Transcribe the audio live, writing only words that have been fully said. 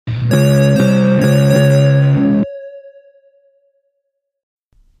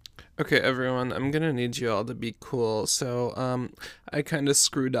Okay, everyone, I'm gonna need you all to be cool. I kind of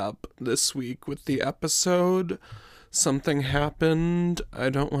screwed up this week with the episode. Something happened. I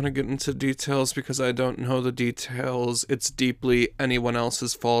don't want to get into details because I don't know the details. It's deeply anyone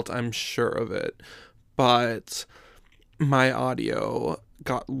else's fault, I'm sure of it. But my audio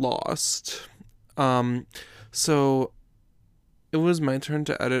got lost. Um, so it was my turn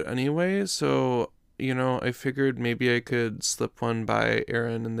to edit anyway, I figured maybe I could slip one by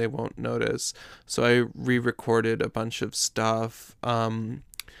Aaron and they won't notice. So I re recorded a bunch of stuff.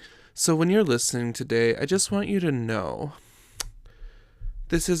 So when you're listening today, I just want you to know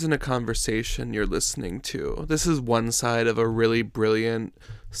this isn't a conversation you're listening to. This is one side of a really brilliant,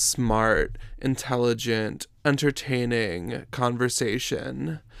 smart, intelligent, entertaining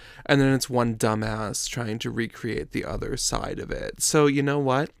conversation. And then it's one dumbass trying to recreate the other side of it. So, you know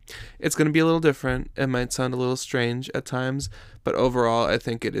what? It's going to be a little different. It might sound a little strange at times, but overall, I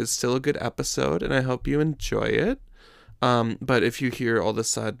think it is still a good episode, and I hope you enjoy it. But if you hear all of a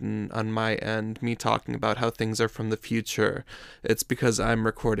sudden on my end me talking about how things are from the future, it's because I'm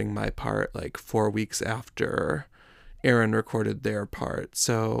recording my part like 4 weeks after Aaron recorded their part.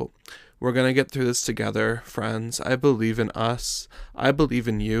 So we're going to get through this together, friends. I believe in us. I believe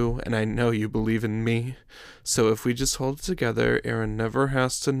in you, and I know you believe in me. So if we just hold it together, Aaron never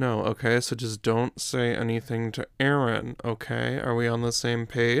has to know, okay? So just don't say anything to Aaron, okay? Are we on the same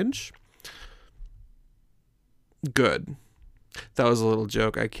page? Good. That was a little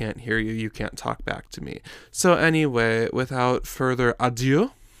joke. I can't hear you. You can't talk back to me. So anyway, without further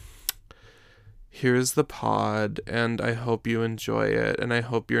ado, here's the pod, and I hope you enjoy it, and I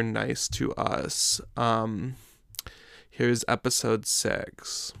hope you're nice to us. Here's episode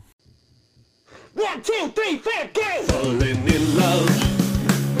 6. 1, 2, 3, 4, go! Falling in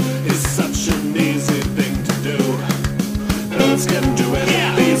love is such an easy thing to do. Girls can do it,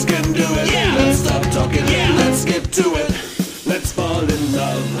 yeah. These can do it. Yeah. Let's stop talking, yeah. Let's get to it. Let's fall in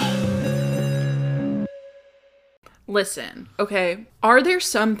love. Listen, okay, are there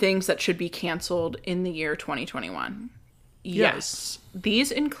some things that should be canceled in the year 2021? Yes.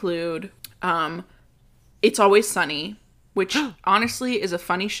 These include It's Always Sunny, which honestly is a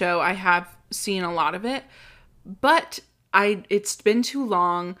funny show. I have seen a lot of it, but it's been too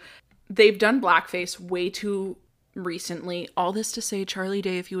long. They've done blackface way too recently. All this to say, Charlie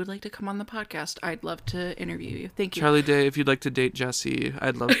Day, if you would like to come on the podcast, I'd love to interview you. Thank you. Charlie Day, if you'd like to date Jesse,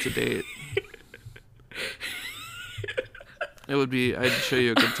 I'd love to date. I'd show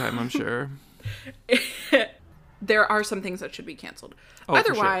you a good time, I'm sure. There are some things that should be canceled.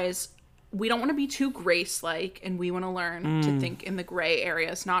 Otherwise, we don't want to be too Grace-like, and we want to learn to think in the gray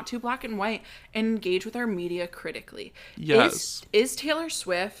areas, not too black and white, and engage with our media critically. Yes. Is Taylor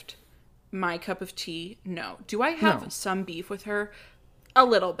Swift my cup of tea? No. Do I have some beef with her? A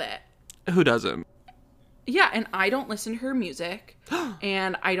little bit. Who doesn't? Yeah, and I don't listen to her music,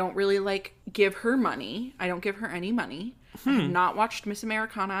 and I don't really, give her money. I don't give her any money. I have not watched Miss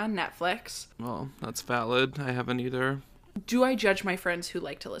Americana on Netflix. Well, that's valid. I haven't either. Do I judge my friends who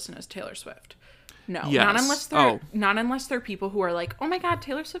like to listen to Taylor Swift? No. Yes. Not unless they're people who are like, oh my god,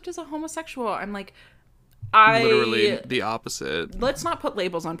 Taylor Swift is a homosexual. I'm like, literally the opposite. Let's not put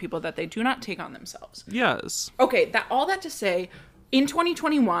labels on people that they do not take on themselves. Yes. Okay, all that to say, in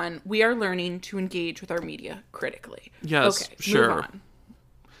 2021, we are learning to engage with our media critically. Yes, okay, sure. Move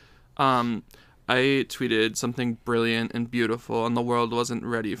on. I tweeted something brilliant and beautiful, and the world wasn't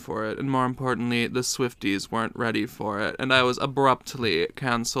ready for it. And more importantly, the Swifties weren't ready for it. And I was abruptly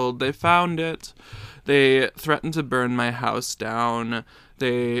canceled. They found it. They threatened to burn my house down.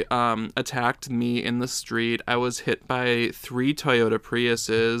 They attacked me in the street. I was hit by 3 Toyota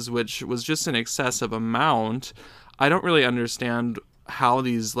Priuses, which was just an excessive amount. I don't really understand how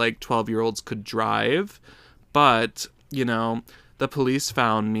these 12-year-olds could drive, but, the police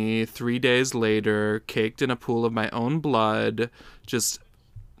found me 3 days later, caked in a pool of my own blood, just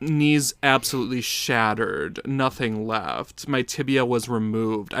knees absolutely shattered, nothing left. My tibia was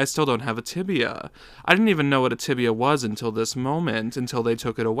removed. I still don't have a tibia. I didn't even know what a tibia was until this moment, until they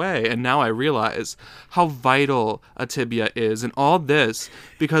took it away, and now I realize how vital a tibia is. And all this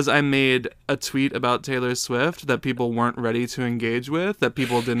because I made a tweet about Taylor Swift that people weren't ready to engage with, that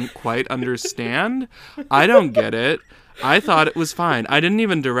people didn't quite understand. I don't get it. I thought it was fine. I didn't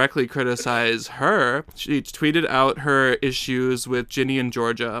even directly criticize her. She tweeted out her issues with Ginny and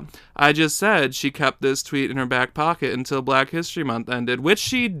Georgia. I just said she kept this tweet in her back pocket until Black History Month ended, which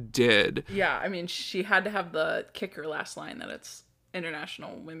she did. Yeah, I mean, she had to have the kicker last line that it's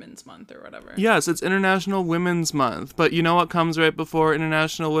International Women's Month or whatever. Yes, it's International Women's Month. But you know what comes right before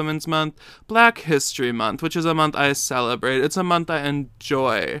International Women's Month? Black History Month, which is a month I celebrate. It's a month I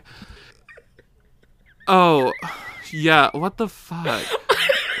enjoy. Oh, yeah, what the fuck?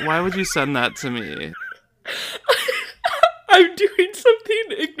 Why would you send that to me? I'm doing something.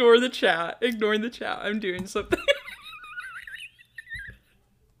 Ignore the chat. Ignore the chat. I'm doing something.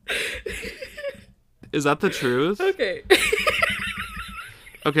 Is that the truth? Okay.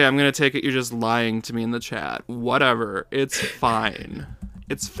 Okay, I'm gonna take it you're just lying to me in the chat. Whatever. It's fine.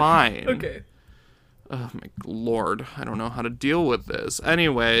 It's fine. Okay. Oh my lord. I don't know how to deal with this.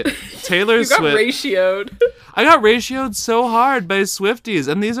 Anyway, Taylor You got Swift. ratioed. I got ratioed so hard by Swifties,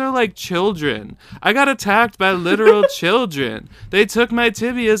 and these are like children. I got attacked by literal children. They took my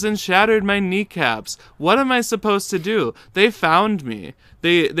tibias and shattered my kneecaps. What am I supposed to do? They found me.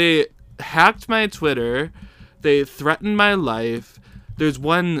 They hacked my Twitter. They threatened my life. There's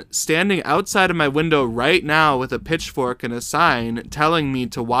one standing outside of my window right now with a pitchfork and a sign telling me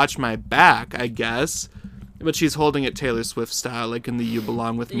to watch my back, I guess. But she's holding it Taylor Swift style, like in the You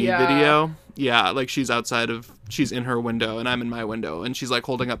Belong With Me video. Yeah, like she's in her window and I'm in my window. And she's like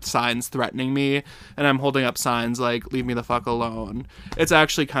holding up signs threatening me. And I'm holding up signs like, leave me the fuck alone. It's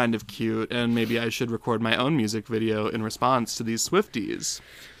actually kind of cute. And maybe I should record my own music video in response to these Swifties.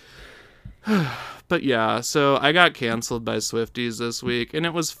 But yeah, so I got canceled by Swifties this week, and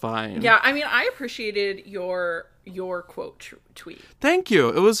it was fine. Yeah, I mean, I appreciated your quote tweet. Thank you.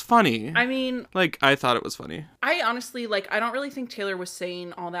 It was funny. I mean, like, I thought it was funny. I honestly, I don't really think Taylor was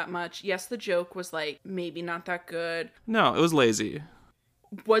saying all that much. Yes, the joke was, maybe not that good. No, it was lazy.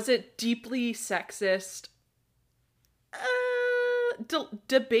 Was it deeply sexist?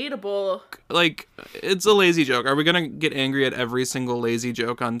 Debatable. Like, it's a lazy joke. Are we gonna get angry at every single lazy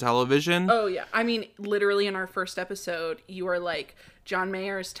joke on television? Oh, yeah. I mean, literally in our first episode, you are like, John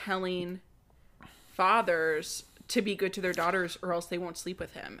Mayer is telling fathers to be good to their daughters or else they won't sleep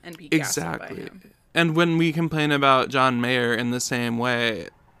with him and be gaslit by him. And when we complain about John Mayer in the same way,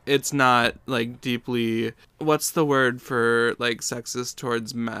 it's not, deeply... What's the word for, sexist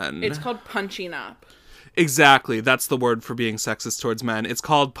towards men? It's called punching up. Exactly. That's the word for being sexist towards men. It's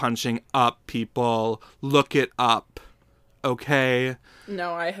called punching up, people. Look it up. Okay?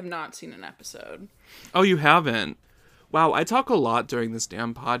 No, I have not seen an episode. Oh, you haven't? Wow, I talk a lot during this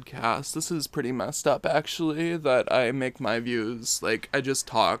damn podcast. This is pretty messed up, actually, that I make my views. I just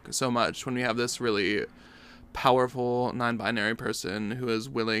talk so much when we have this really powerful non-binary person who is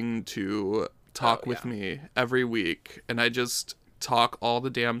willing to talk with me every week. And I just... talk all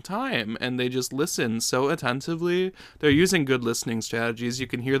the damn time, and they just listen so attentively. They're using good listening strategies. You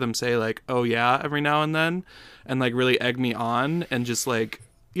can hear them say oh yeah every now and then, and really egg me on, and just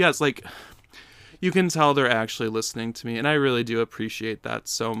it's you can tell they're actually listening to me, and I really do appreciate that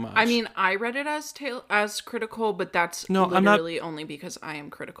so much. I mean, I read it as critical, but that's literally only because I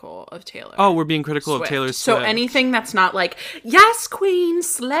am critical of Taylor. Oh, we're being critical Swift. of Taylor Swift. So anything that's not yes, queen,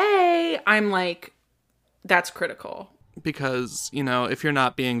 slay, I'm that's critical. Because, if you're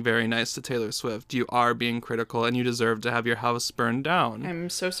not being very nice to Taylor Swift, you are being critical, and you deserve to have your house burned down. I'm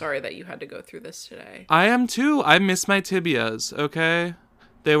so sorry that you had to go through this today. I am too. I miss my tibias, okay?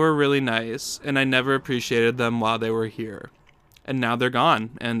 They were really nice, and I never appreciated them while they were here. And now they're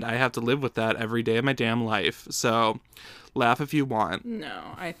gone, and I have to live with that every day of my damn life. So, laugh if you want.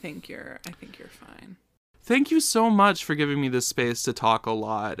 No, I think you're fine. Thank you so much for giving me this space to talk a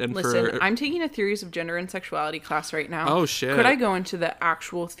lot. And Listen, I'm taking a theories of gender and sexuality class right now. Oh, shit. Could I go into the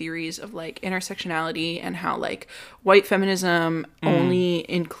actual theories of intersectionality and how white feminism only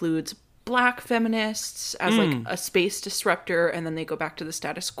includes black feminists as a space disruptor, and then they go back to the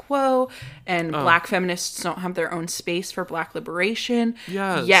status quo, and black feminists don't have their own space for black liberation?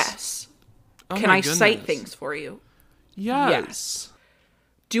 Yes. Oh, Can I cite things for you? Yes.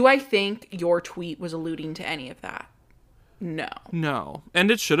 Do I think your tweet was alluding to any of that? No.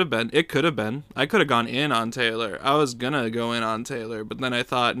 And it should have been. It could have been. I could have gone in on Taylor. I was gonna go in on Taylor, but then I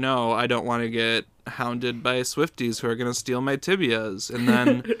thought, no, I don't want to get hounded by Swifties who are gonna steal my tibias. And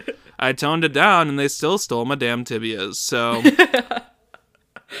then I toned it down, and they still stole my damn tibias. So,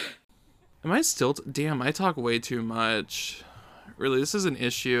 am I still... Damn, I talk way too much. Really, this is an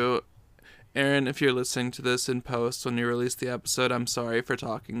issue. Aaron, if you're listening to this in post when you release the episode, I'm sorry for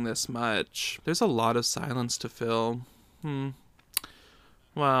talking this much. There's a lot of silence to fill.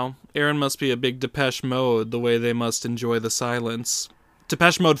 Wow. Aaron must be a big Depeche Mode, the way they must enjoy the silence.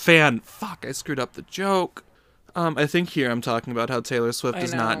 Depeche Mode fan. Fuck, I screwed up the joke. I think here I'm talking about how Taylor Swift I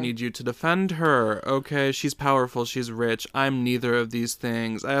does not know. need you to defend her. Okay, she's powerful, she's rich. I'm neither of these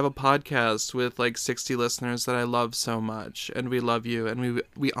things. I have a podcast with like 60 listeners that I love so much, and we love you, and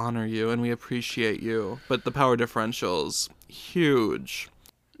we honor you, and we appreciate you. But the power differentials, huge.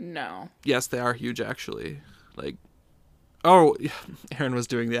 No. Yes, they are huge, actually. Like, oh, Aaron was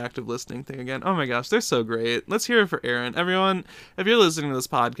doing the active listening thing again. Oh my gosh, they're so great. Let's hear it for Aaron. Everyone, if you're listening to this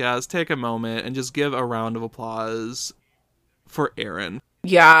podcast, take a moment and just give a round of applause for Aaron.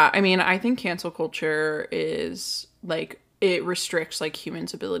 Yeah, I mean, I think cancel culture is like it restricts like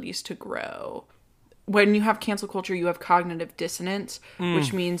humans' abilities to grow. When you have cancel culture, you have cognitive dissonance,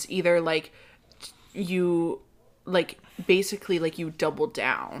 which means either like you like basically like you double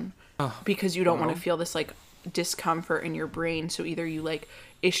down because you don't want to feel this like discomfort in your brain. So either you like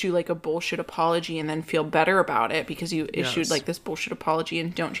issue like a bullshit apology and then feel better about it because you issued like this bullshit apology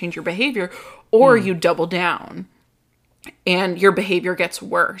and don't change your behavior, or you double down and your behavior gets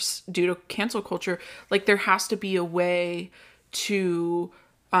worse due to cancel culture. Like there has to be a way to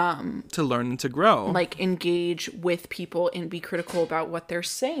To learn and to grow. like engage with people and be critical about what they're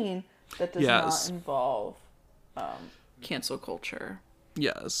saying that does Yes. not involve cancel culture.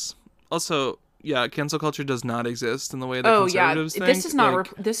 Yes. Also, yeah, cancel culture does not exist in the way that Oh yeah, conservatives think. this is not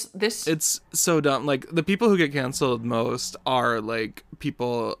Like, this. it's so dumb. Like, the people who get canceled most are, like,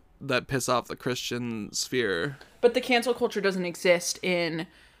 people that piss off the Christian sphere. But the cancel culture doesn't exist in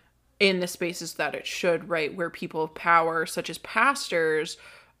the spaces that it should, right? Where people of power, such as pastors,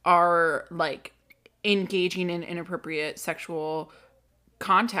 are like engaging in inappropriate sexual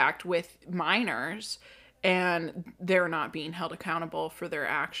contact with minors, and they're not being held accountable for their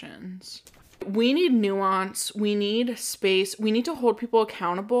actions. We need nuance. We need space. We need to hold people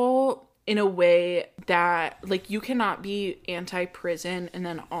accountable in a way that, like, you cannot be anti-prison and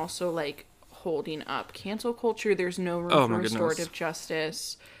then also, like, holding up cancel culture. There's no room Oh, for my goodness. restorative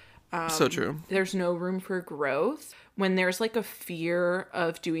justice. So true. There's no room for growth. When there's, like, a fear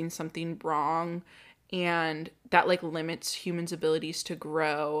of doing something wrong and that, like, limits humans' abilities to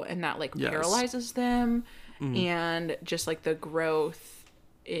grow and that, like, Yes. paralyzes them, and just, like, the growth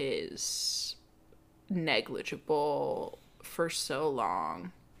is negligible for so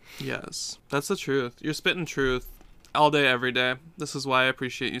long. Yes. That's the truth. You're spitting truth all day, every day. This is why I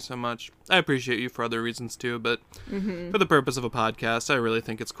appreciate you so much. I appreciate you for other reasons too, but for the purpose of a podcast, I really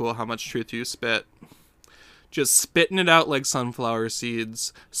think it's cool how much truth you spit. Just spitting it out like sunflower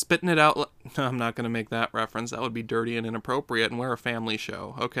seeds. Spitting it out like... I'm not going to make that reference. That would be dirty and inappropriate, and we're a family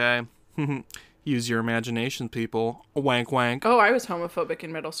show, okay? Use your imagination, people. Wank wank. Oh, I was homophobic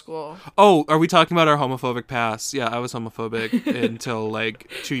in middle school. Oh, are we talking about our homophobic past? Yeah, I was homophobic until like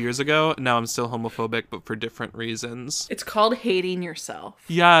 2 years ago. Now I'm still homophobic, but for different reasons. It's called hating yourself.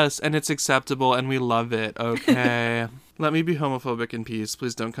 Yes, and it's acceptable, and we love it, okay? Let me be homophobic in peace.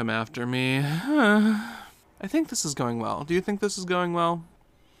 Please don't come after me. I think this is going well. Do you think this is going well?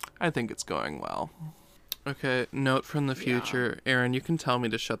 I think it's going well. Okay, note from the future. Aaron, you can tell me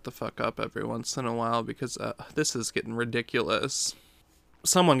to shut the fuck up every once in a while because this is getting ridiculous.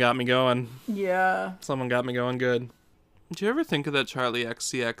 Someone got me going. Yeah. Someone got me going good. Did you ever think of that Charlie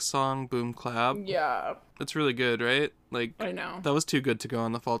XCX song, Boom Clap? Yeah. It's really good, right? Like, I know. that was too good to go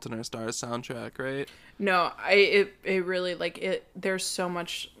on the Fault in Our Stars soundtrack, right? No, it really, like, there's so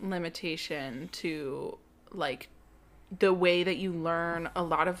much limitation to, like, the way that you learn. A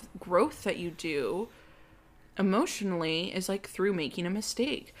lot of growth that you do emotionally is, like, through making a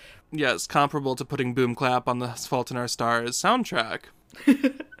mistake. Yes, comparable to putting Boom Clap on the Fault in Our Stars soundtrack.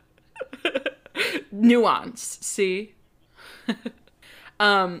 Nuance, see?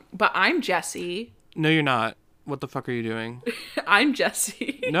 But I'm Jessie. No, you're not. What the fuck are you doing? I'm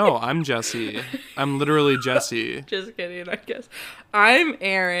Jessie. No, I'm Jesse. I'm literally Jesse. Just kidding, I guess. I'm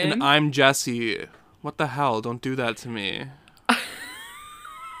Aaron. And I'm Jesse. What the hell? Don't do that to me.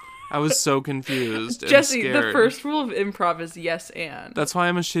 I was so confused and Jesse, scared. the first rule of improv is yes and. That's why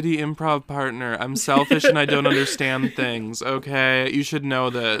I'm a shitty improv partner. I'm selfish and I don't understand things, okay? You should know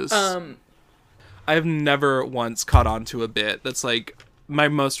this. I've never once caught on to a bit that's like, my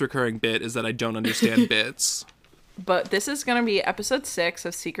most recurring bit is that I don't understand bits. But this is going to be episode 6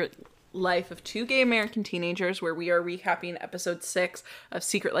 of Secret Life of Two Gay American Teenagers, where we are recapping episode 6 of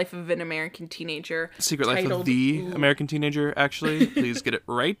Secret Life of an American Teenager. Secret Life of titled the American Teenager, actually. Please get it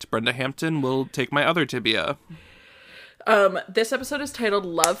right. Brenda Hampton will take my other tibia. This episode is titled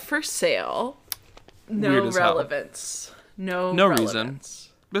Love for Sale. No Weird as hell. relevance. No reason. relevance.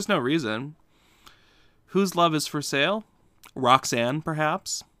 There's no reason. Whose love is for sale? Roxanne,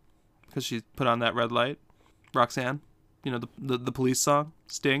 perhaps? Because she put on that red light. Roxanne? You know, the police song,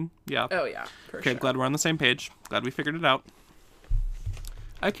 Sting? Yeah. Oh, yeah, for Okay, sure. glad we're on the same page. Glad we figured it out.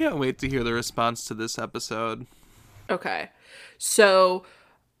 I can't wait to hear the response to this episode. Okay. So,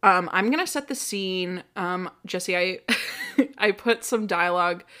 I'm going to set the scene. Jesse, I put some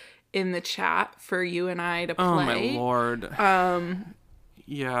dialogue in the chat for you and I to play. Oh, my Lord.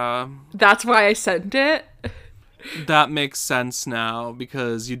 Yeah. That's why I sent it. That makes sense now,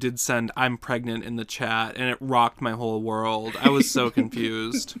 because you did send "I'm pregnant" in the chat, and it rocked my whole world. I was so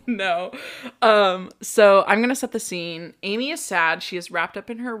confused. No. So I'm going to set the scene. Amy is sad. She is wrapped up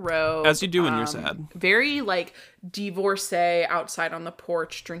in her robe. As you do when you're sad. Very, like, divorcee outside on the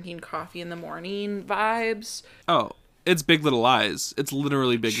porch drinking coffee in the morning vibes. Oh, it's Big Little Lies. It's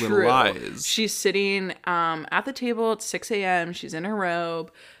literally Big Little Lies. She's sitting at the table at 6 a.m. She's in her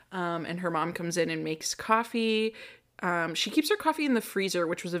robe. And her mom comes in and makes coffee. She keeps her coffee in the freezer,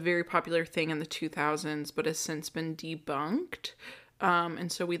 which was a very popular thing in the 2000s, but has since been debunked.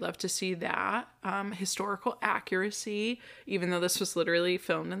 And so we love to see that. Historical accuracy, even though this was literally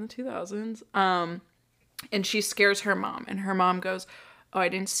filmed in the 2000s. And she scares her mom. And her mom goes, "Oh, I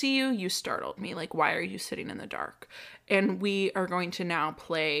didn't see you. You startled me. Like, why are you sitting in the dark?" And we are going to now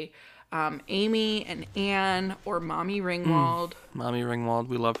play Amy and Anne, or Mommy Ringwald. Mommy Ringwald,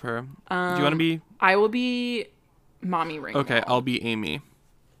 we love her. Do you want to be? I will be Mommy Ringwald. Okay, I'll be Amy.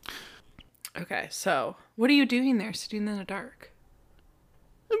 Okay, so what are you doing there, sitting in the dark?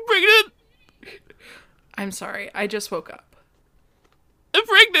 I'm pregnant. I'm sorry, I just woke up. I'm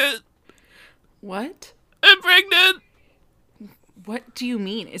pregnant. What? I'm pregnant. What do you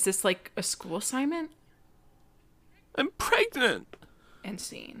mean? Is this like a school assignment? I'm pregnant. And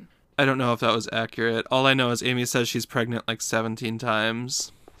scene. I don't know if that was accurate. All I know is Amy says she's pregnant like 17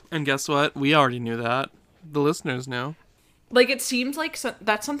 times. And guess what? We already knew that. The listeners knew. Like, it seems like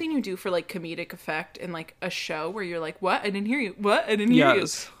that's something you do for, like, comedic effect in, like, a show where you're like, what? I didn't hear you. What? I didn't hear you.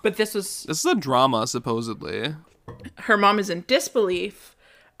 But this is a drama, supposedly. Her mom is in disbelief.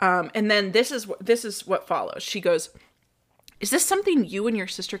 And then this is what follows. She goes, "Is this something you and your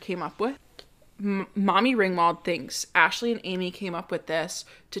sister came up with?" Mommy Ringwald thinks Ashley and Amy came up with this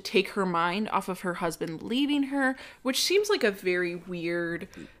to take her mind off of her husband leaving her, which seems like a very weird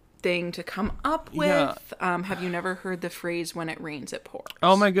thing to come up with. Yeah. Have you never heard the phrase, "when it rains, it pours"?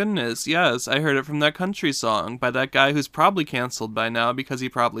 Oh my goodness, yes. I heard it from that country song by that guy who's probably canceled by now because he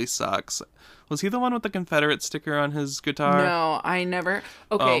probably sucks. Was he the one with the Confederate sticker on his guitar? No, I never.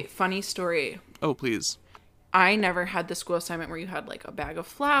 Okay, funny story. Oh, please. I never had the school assignment where you had, like, a bag of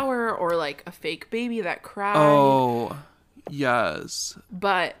flour or, like, a fake baby that cried. Oh, yes.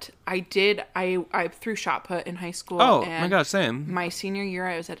 But I did, I threw shot put in high school. Oh, my gosh, same. My senior year,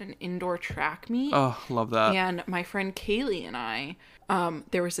 I was at an indoor track meet. Oh, love that. And my friend Kaylee and I,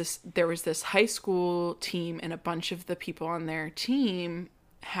 there was this high school team, and a bunch of the people on their team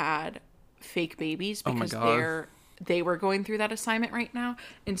had fake babies because they were going through that assignment right now.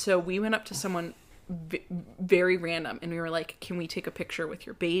 And so we went up to someone very random, and we were like, "Can we take a picture with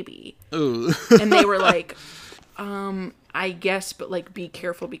your baby?" Ooh. And they were like, I guess, but, like, be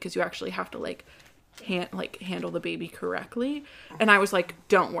careful because you actually have to, like, handle the baby correctly. And I was like,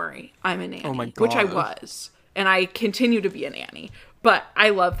 "Don't worry, I'm a nanny." Oh my God. Which I was, and I continue to be a nanny. But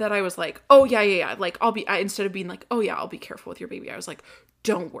I love that I was like, "Oh yeah. Like, instead of being like, 'Oh yeah, I'll be careful with your baby,' I was like,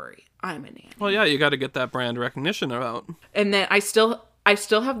 'Don't worry, I'm a nanny.'" Well, yeah, you got to get that brand recognition out. And then I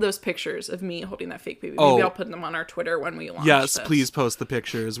still have those pictures of me holding that fake baby. Maybe I'll put them on our Twitter when we launch Yes, this. Please post the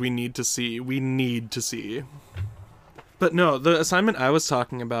pictures. We need to see. But no, the assignment I was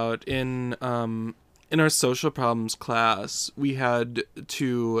talking about in our social problems class, we had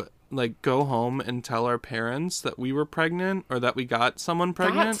to, like, go home and tell our parents that we were pregnant or that we got someone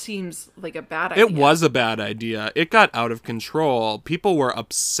pregnant. That seems like a bad idea. It was a bad idea. It got out of control. People were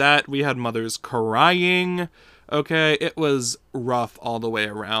upset. We had mothers crying. Okay, it was rough all the way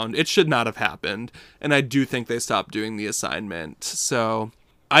around. It should not have happened. And I do think they stopped doing the assignment. So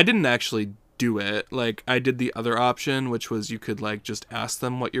I didn't actually do it. Like, I did the other option, which was you could, like, just ask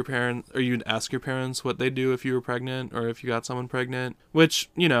them what your parents, or you'd ask your parents what they do if you were pregnant or if you got someone pregnant, which,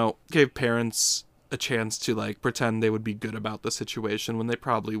 you know, gave parents a chance to, like, pretend they would be good about the situation when they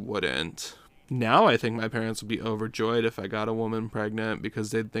probably wouldn't. Now I think my parents would be overjoyed if I got a woman pregnant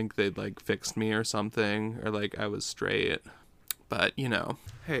because they'd think they'd, like, fixed me or something, or, like, I was straight. But, you know.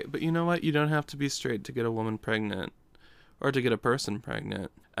 Hey, but you know what? You don't have to be straight to get a woman pregnant or to get a person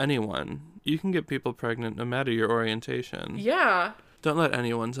pregnant. Anyone. You can get people pregnant no matter your orientation. Yeah. Don't let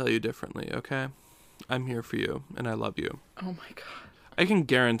anyone tell you differently, okay? I'm here for you, and I love you. Oh my God. I can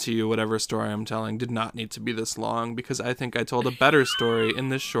guarantee you whatever story I'm telling did not need to be this long because I think I told a better story in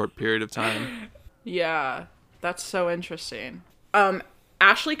this short period of time. Yeah. That's so interesting.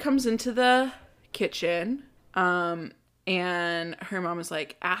 Ashley comes into the kitchen, and her mom is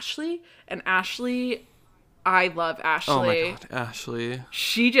like, Ashley? And Ashley, I love Ashley. Oh my god, Ashley.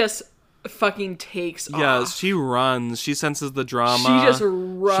 She just fucking takes off. Yes, she runs. She senses the drama. She just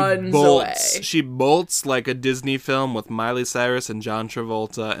runs she bolts. away. She bolts like a Disney film with Miley Cyrus and John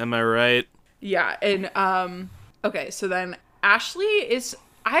Travolta. Am I right? Yeah, and okay, so then Ashley is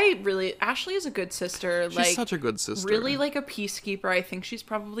a good sister. She's like such a good sister. Really like a peacekeeper. I think she's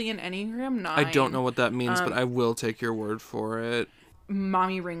probably an Enneagram 9. I don't know what that means, but I will take your word for it.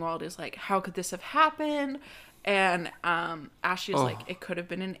 Mommy Ringwald is like, how could this have happened? And Ashley is like, it could have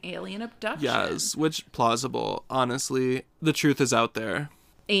been an alien abduction. Yes, which plausible. Honestly, the truth is out there.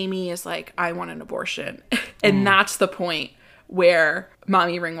 Amy is like, I want an abortion. And that's the point where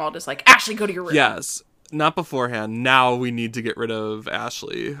Mommy Ringwald is like, Ashley, go to your room. Yes. Not beforehand. Now we need to get rid of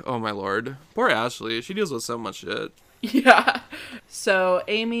Ashley. Oh my lord. Poor Ashley. She deals with so much shit. Yeah. So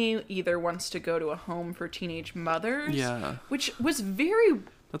Amy either wants to go to a home for teenage mothers. Yeah. Which was very...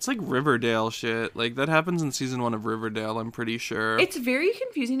 That's like Riverdale shit. Like, that happens in season 1 of Riverdale, I'm pretty sure. It's very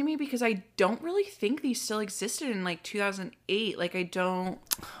confusing to me because I don't really think these still existed in, like, 2008. Like, I don't...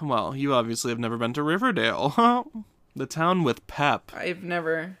 Well, you obviously have never been to Riverdale. The town with pep. I've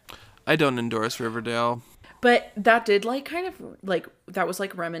never... I don't endorse Riverdale. But that did, like, kind of, like, that was,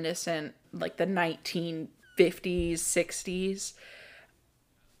 like, reminiscent, like, the 1950s, 60s.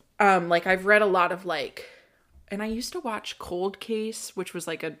 Like, I've read a lot of, like... And I used to watch Cold Case, which was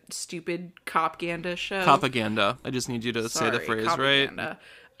like a stupid Copganda show. Propaganda. I just need you to say the phrase, right?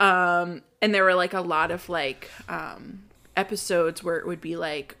 And there were like a lot of like episodes where it would be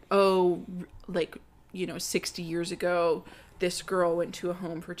like, oh, like, 60 years ago, this girl went to a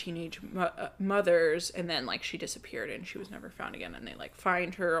home for teenage mothers, and then like she disappeared and she was never found again, and they like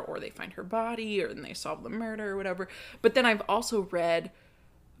find her, or they find her body, or then they solve the murder or whatever. But then I've also read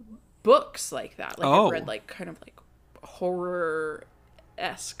books like that. Like, I've read like kind of like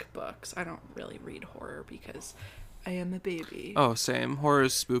horror-esque books. I don't really read horror because I am a baby. Oh, same. Horror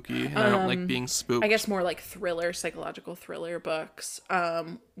is spooky, and I don't like being spooked. I guess more like thriller, psychological thriller books,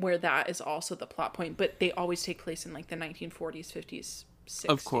 where that is also the plot point, but they always take place in like the 1940s, 50s, 60s.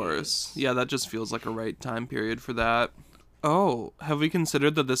 Of course. Yeah, that just feels like a right time period for that. Oh, have we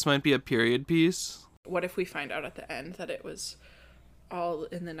considered that this might be a period piece? What if we find out at the end that it was all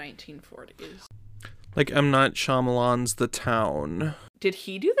in the 1940s? Like M. Night Shyamalan's The Town. Did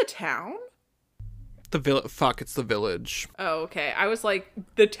he do The Town? The village. Fuck, it's The Village. Oh, okay. I was like,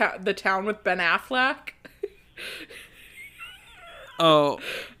 the town with Ben Affleck. Oh.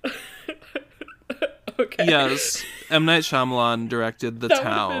 Okay. Yes. M. Night Shyamalan directed The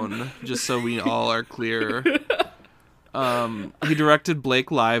Town, just so we all are clear. He directed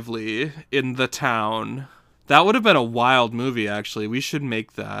Blake Lively in The Town. That would have been a wild movie, actually. We should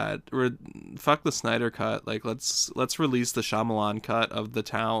make that. Fuck the Snyder cut. Like, let's release the Shyamalan cut of The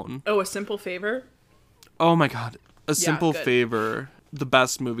Town. Oh, A Simple Favor? Oh my god. A Simple good. Favor. The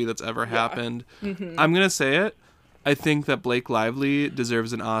best movie that's ever happened. Mm-hmm. I'm gonna say it. I think that Blake Lively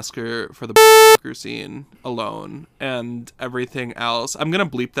deserves an Oscar for the scene alone and everything else. I'm gonna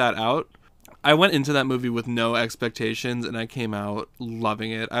bleep that out. I went into that movie with no expectations, and I came out loving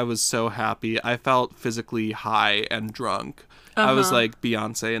it. I was so happy. I felt physically high and drunk. I was like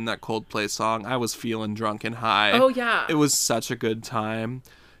Beyonce in that Coldplay song. I was feeling drunk and high. Oh, yeah. It was such a good time.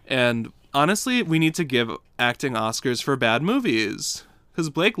 And honestly, we need to give acting Oscars for bad movies,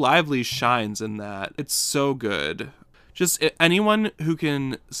 because Blake Lively shines in that. It's so good. Just anyone who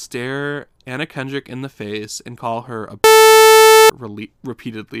can stare Anna Kendrick in the face and call her a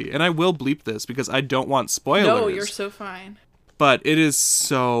repeatedly, and I will bleep this because I don't want spoilers. No, you're so fine. But it is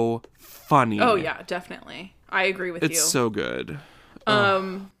so funny. Oh yeah, definitely. I agree with you. It's so good.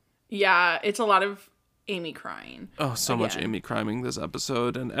 Yeah, it's a lot of Amy crying. Oh, so much Amy crying this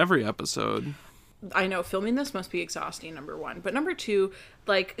episode and every episode. I know filming this must be exhausting, number one. But number two,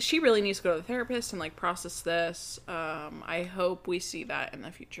 like, she really needs to go to the therapist and like process this. I hope we see that in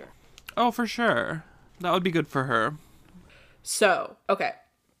the future. Oh, for sure. That would be good for her. So, okay.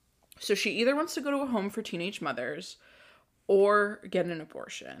 So she either wants to go to a home for teenage mothers or get an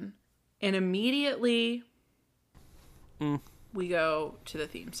abortion. And immediately we go to the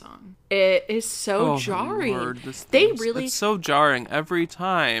theme song. It is so jarring. Lord, It's so jarring every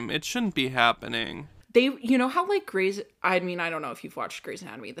time. It shouldn't be happening. You know how like I don't know if you've watched Grey's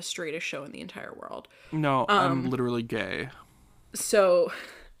Anatomy, the straightest show in the entire world. No, I'm literally gay. So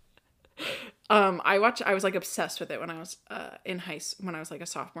I was like obsessed with it when I was when I was like a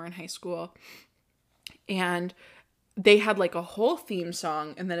sophomore in high school. And they had like a whole theme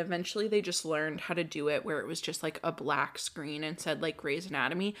song, and then eventually they just learned how to do it where it was just like a black screen and said like Grey's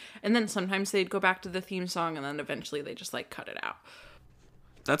Anatomy, and then sometimes they'd go back to the theme song, and then eventually they just like cut it out.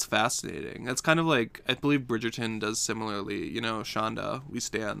 That's fascinating. That's kind of like, I believe Bridgerton does similarly. You know, Shonda, we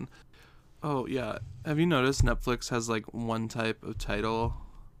stan. Oh, yeah. Have you noticed Netflix has, like, one type of title?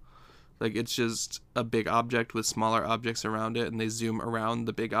 Like, it's just a big object with smaller objects around it, and they zoom around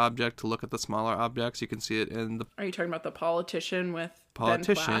the big object to look at the smaller objects. You can see it in The Are you talking about The Politician with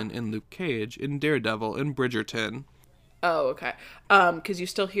Politician, Ben Platt? in Luke Cage, in Daredevil, in Bridgerton. Oh, okay. Because you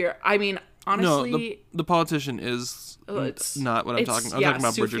still hear, I mean, honestly... No, the Politician is not what I'm talking about. I'm talking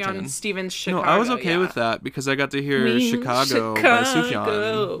about Sufjan Bridgerton. Stevens' Chicago. No, I was okay yeah. with that because I got to hear Chicago by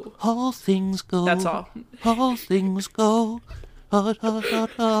Sufjan. All things go. That's all. All things go. Ha, ha, ha,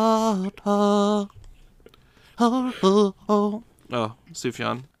 ha, ha. Oh,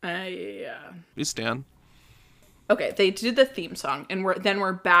 Sufjan. Yeah. We stan. Okay, they did the theme song, and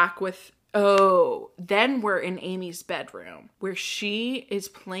we're back with... Oh, then we're in Amy's bedroom, where she is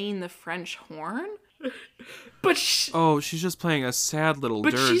playing the French horn. But she's just playing a sad little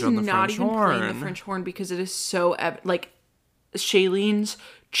dirge she's on the not French even horn. playing the French horn because it is so like Shailene's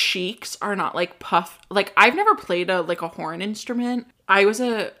cheeks are not like puffed. Like I've never played a horn instrument. I was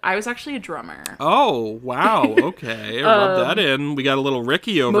actually a drummer. Oh wow! Okay, rub that in. We got a little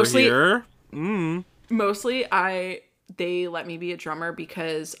Ricky over here. Mostly, they let me be a drummer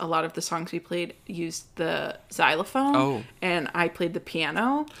because a lot of the songs we played used the xylophone, and I played the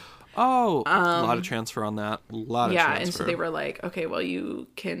piano. Oh, a lot of transfer on that. A lot of transfer. And so they were like, okay, well, you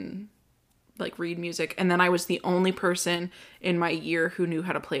can like read music. And then I was the only person in my year who knew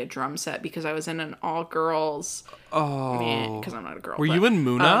how to play a drum set because I was in an all girls. Because I'm not a girl. Were you in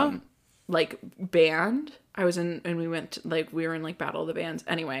Muna? Like band. I was in, and we were in like Battle of the Bands.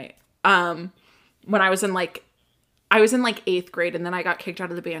 Anyway, when I was in like 8th grade, and then I got kicked out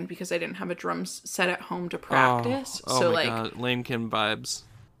of the band because I didn't have a drum set at home to practice. Oh so my God. Lane Kim vibes.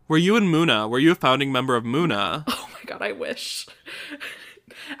 Were you in Muna? Were you a founding member of Muna? Oh my God, I wish.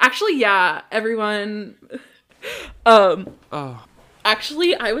 Actually, yeah, everyone.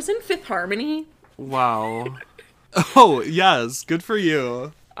 Actually, I was in Fifth Harmony. Wow. Oh, yes. Good for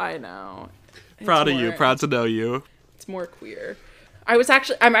you. I know. Proud of you. Proud to know you. It's more queer.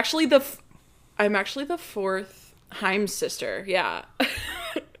 I'm actually the 4th Himes sister. Yeah.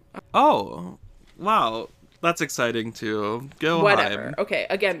 Oh, wow. That's exciting too. Go Whatever. Heim. Okay,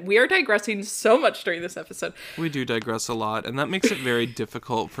 again, we are digressing so much during this episode. We do digress a lot, and that makes it very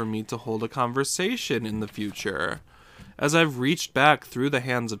difficult for me to hold a conversation in the future, as I've reached back through the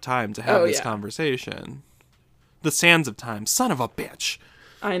hands of time to have this conversation. The sands of time, son of a bitch.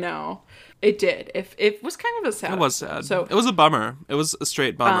 I know. It did. It was kind of a sad. It was sad. So it was a bummer. It was a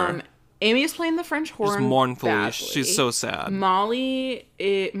straight bummer. Amy is playing the French horn. Just mournfully. Badly. She's so sad. Mommy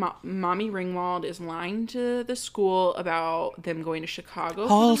Ringwald is lying to the school about them going to Chicago.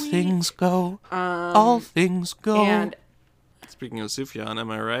 All things go. All things go. And speaking of Sufjan, am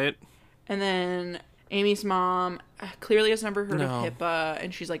I right? And then Amy's mom clearly has never heard of HIPAA,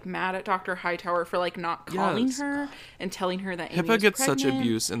 and she's like mad at Dr. Hightower for like not calling her and telling her that Amy HIPAA gets pregnant. such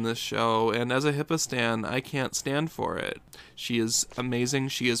abuse in this show, and as a HIPAA stan, I can't stand for it. She is amazing.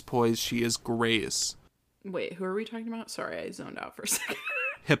 She is poised. She is grace. Wait, who are we talking about? Sorry, I zoned out for a second.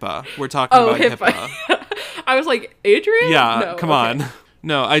 HIPAA. We're talking about HIPAA. I was like, Adrian? Yeah, no, come on.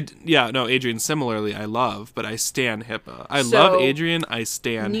 No, Adrian similarly I love, but I stan HIPAA. I love Adrian, I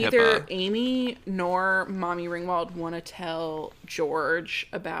stan HIPAA. Neither Amy nor Mommy Ringwald want to tell George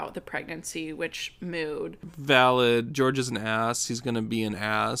about the pregnancy, which mood. Valid. George is an ass. He's going to be an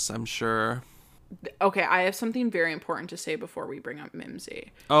ass, I'm sure. Okay, I have something very important to say before we bring up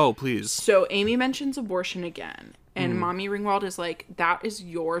Mimsy. Oh, please. So Amy mentions abortion again. And Mommy Ringwald is like, that is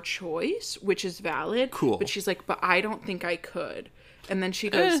your choice, which is valid. Cool. But she's like, but I don't think I could. And then she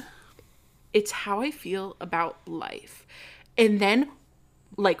goes, it's how I feel about life. And then,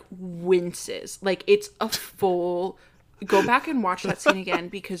 like, winces. Like, it's a full... Go back and watch that scene again,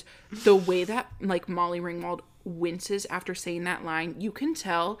 because the way that, like, Molly Ringwald winces after saying that line, you can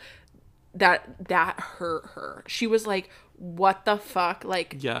tell that hurt her. She was like, what the fuck?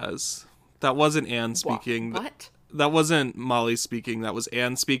 Like... Yes. That wasn't Anne speaking. What? That wasn't Molly speaking. That was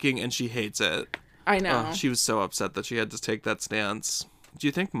Anne speaking, and she hates it. I know. She was so upset that she had to take that stance. Do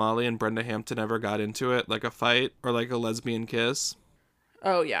you think Molly and Brenda Hampton ever got into it, like a fight or like a lesbian kiss?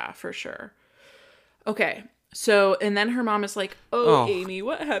 Oh, yeah, for sure. Okay, so, and then her mom is like, Amy,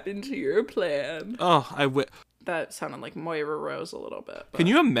 what happened to your plan? That sounded like Moira Rose a little bit. But... Can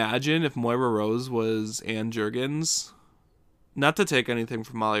you imagine if Moira Rose was Anne Jurgens? Not to take anything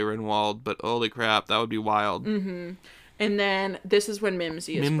from Molly Ringwald, but holy crap, that would be wild. And then this is when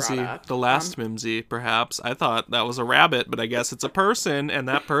Mimsy is brought Mimsy, up. the last Mimsy, perhaps. I thought that was a rabbit, but I guess it's a person, and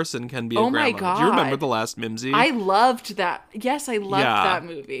that person can be a Oh grandma. my God. Do you remember the last Mimsy? I loved that. Yes, I loved that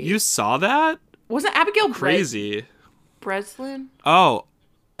movie. You saw that? Wasn't Abigail Crazy. Breslin? Oh,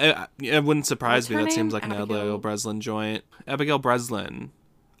 it wouldn't surprise What's me. her That name? seems like an Abigail- Abigail Breslin joint. Abigail Breslin.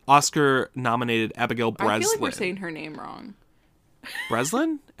 Oscar-nominated Abigail Breslin. I feel like we're saying her name wrong.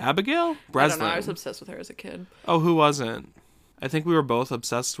 Breslin? Abigail? I Breslin. don't know. I was obsessed with her as a kid. Oh, who wasn't? I think we were both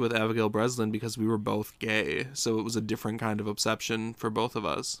obsessed with Abigail Breslin because we were both gay, so it was a different kind of obsession for both of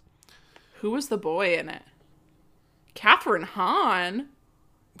us. Who was the boy in it? Catherine Hahn.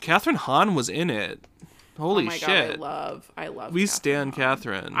 Catherine Hahn was in it. Holy Oh my shit. God, I love. We Catherine stan Hahn.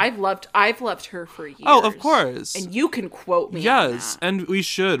 Catherine. I've loved her for years. Oh, of course. And you can quote me. Yes, on that. and we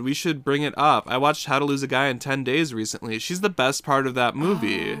should bring it up. I watched How to Lose a Guy in 10 Days recently. She's the best part of that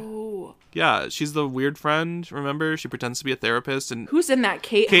movie. Oh. Yeah, she's the weird friend, remember? She pretends to be a therapist and Who's in that?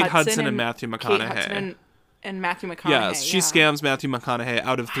 Kate Hudson and Matthew Kate McConaughey. Hudson and Matthew McConaughey. Yes, she yeah. scams Matthew McConaughey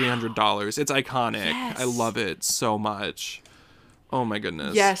out of $300. It's iconic. Yes. I love it so much. Oh my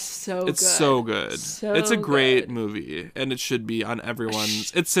goodness. Yes, so It's good. so good. So it's a great good. movie, and it should be on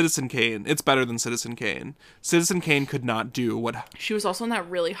everyone's. It's Citizen Kane. It's better than Citizen Kane. Citizen Kane could not do what. She was also in that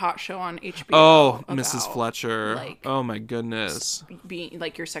really hot show on HBO. Oh, about, Mrs. Fletcher. like, Oh my goodness. being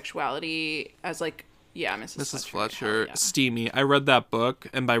like your sexuality as like Mrs. Fletcher. Hell yeah. Steamy. I read that book,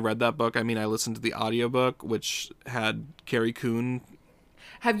 and by read that book, I mean I listened to the audiobook, which had Carrie Coon.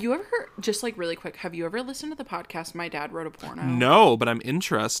 Have you ever just like really quick? Have you ever listened to the podcast My Dad Wrote a Porno? No, but I'm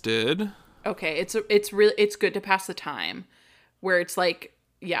interested. Okay, it's good to pass the time, where it's like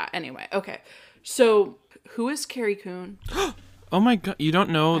anyway. Okay, so who is Carrie Coon? Oh my god, you don't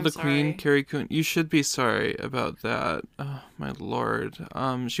know I'm the sorry. Queen, Carrie Coon. You should be sorry about that. Oh my lord.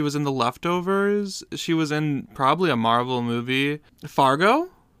 She was in The Leftovers. She was in probably a Marvel movie. Fargo,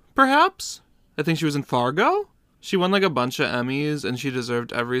 perhaps? I think she was in Fargo. She won like a bunch of Emmys, and she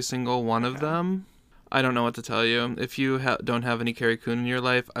deserved every single one of them. I don't know what to tell you. If you don't have any Carrie Coon in your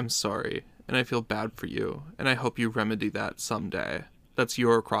life, I'm sorry. And I feel bad for you. And I hope you remedy that someday. That's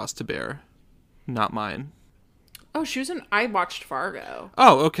your cross to bear, not mine. Oh, she was in. I watched Fargo.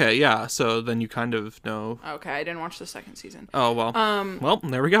 Oh, okay, yeah. So then you kind of know. Okay, I didn't watch the second season. Oh, well. Well,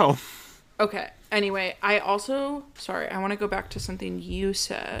 there we go. Okay. Anyway, I want to go back to something you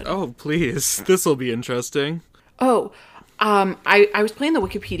said. Oh, please. This will be interesting. Oh, I was playing the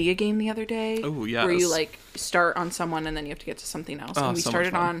Wikipedia game the other day. Oh, yes. Where you like start on someone and then you have to get to something else. Oh, And we so much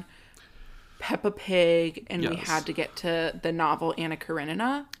started fun. on Peppa Pig, and we Yes. had to get to the novel Anna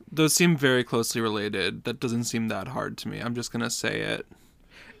Karenina. Those seem very closely related. That doesn't seem that hard to me. I'm just going to say it.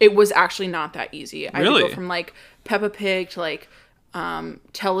 It was actually not that easy. I had to Really? go from like Peppa Pig to like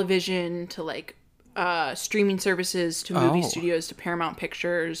television to like streaming services to movie Oh. studios to Paramount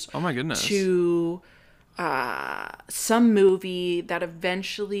Pictures. Oh, my goodness. To some movie that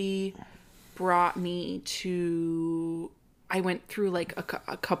eventually brought me to. I went through like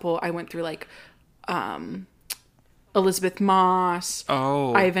a couple. I went through like Elizabeth Moss.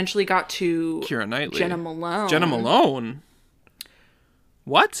 Oh. I eventually got to Keira Knightley. Jenna Malone. Jenna Malone?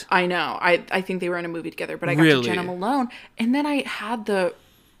 What? I know. I think they were in a movie together, but I got Really? to Jenna Malone, and then I had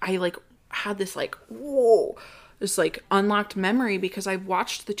this whoa, this like unlocked memory because I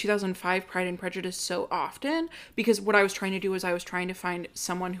watched the 2005 Pride and Prejudice so often because what I was trying to do is I was trying to find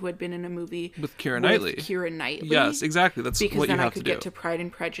someone who had been in a movie With Keira Knightley. Keira Knightley. Yes, exactly. That's Because what you then I have could to do. get to Pride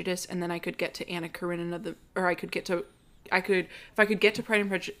and Prejudice, and then I could get to Anna Karenina if I could get to Pride and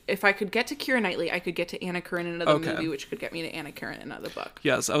Prejudice, if I could get to Keira Knightley, I could get to Anna Karenina the Okay. movie, which could get me to Anna Karenina the book.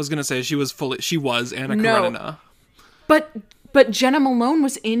 Yes, I was going to say she was Anna No. Karenina. But Jenna Malone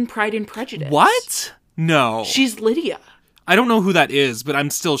was in Pride and Prejudice. What? No. She's Lydia. I don't know who that is, but I'm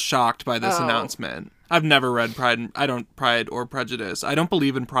still shocked by this Oh. announcement. I've never read Pride or Prejudice. I don't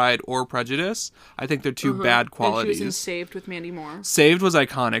believe in Pride or Prejudice. I think they're two bad And she qualities. was in Saved with Mandy Moore. Saved was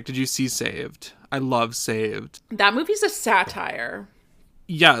iconic. Did you see Saved? I love Saved. That movie's a satire.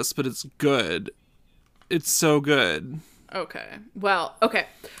 Yes, but it's good. It's so good. Okay. Well, okay.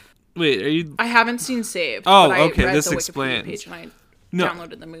 Wait, are you... I haven't seen Saved. Oh, but I okay, read this the Wikipedia explains. page and I No,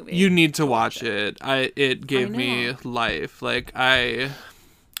 downloaded the movie. You need to watch it. It gave I me know. life.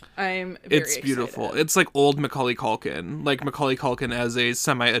 I'm very It's beautiful. excited. It's like old Macaulay Culkin. Like Macaulay Culkin as a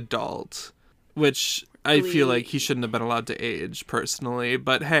semi-adult, which I feel like he shouldn't have been allowed to age personally,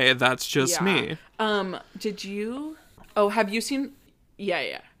 but hey, that's just me. Did you... Oh, have you seen...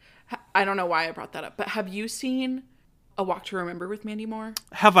 Yeah. I don't know why I brought that up, but have you seen A Walk to Remember with Mandy Moore?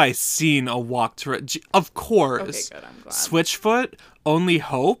 Have I seen A Walk to Of course. Okay, good. I'm glad. Switchfoot, Only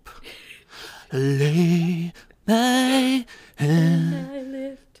Hope. Lay my hand, I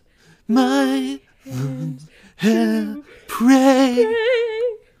lift my hands hand, pray.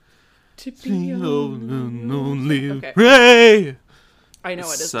 to be Only Okay. pray. I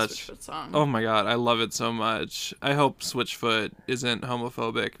know it is Such- a Switchfoot song. Oh my god, I love it so much. I hope Switchfoot isn't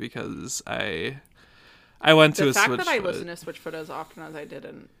homophobic because I went to the a fact Switchfoot. that I listen to Switchfoot as often as I did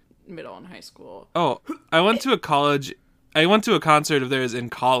in middle and high school. Oh, I went to a concert of theirs in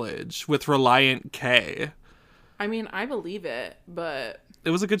college with Reliant K. I mean, I believe it, but It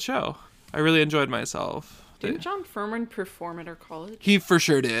was a good show. I really enjoyed myself. didn't John Furman perform at our college? He for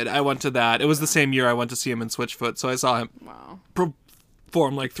sure did. I went to that. It was the same year I went to see him in Switchfoot, so I saw him Wow.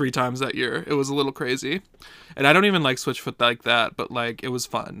 perform like 3 times that year. It was a little crazy. And I don't even like Switchfoot like that, but like it was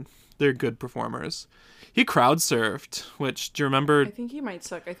fun. They're good performers. He crowd surfed, which do you remember? I think he might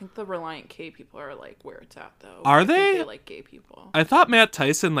suck. I think the Reliant K people are like where it's at though. Are I think they? they like gay people. I thought Matt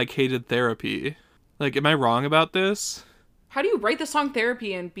Tyson like hated therapy. Like, am I wrong about this? How do you write the song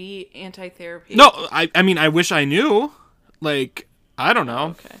Therapy and be anti-therapy? No, I mean I wish I knew. Like, I don't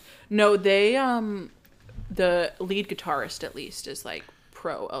know. Okay. No, they the lead guitarist at least is like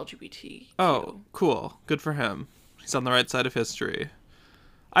pro LGBT. Oh, cool. Good for him. He's on the right side of history.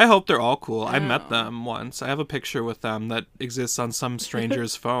 I hope they're all cool. I met them once. I have a picture with them that exists on some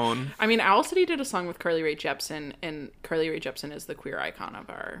stranger's phone. I mean, Owl City did a song with Carly Rae Jepsen, and Carly Rae Jepsen is the queer icon of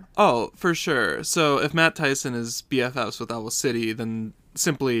our. Oh, for sure. So if Matt Tyson is BFFs with Owl City, then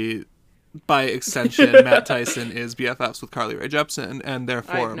simply by extension, Matt Tyson is BFFs with Carly Rae Jepsen, and I have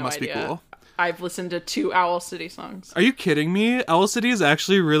therefore no must idea. be cool. I've listened to 2 Owl City songs. Are you kidding me? Owl City is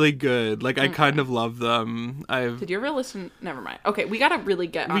actually really good. Like, I kind of love them. Did you ever listen? Never mind. Okay, we gotta really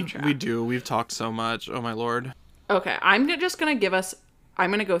get on track. We do. We've talked so much. Oh my lord. Okay, just gonna I'm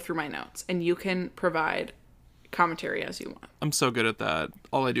gonna go through my notes, and you can provide commentary as you want. I'm so good at that.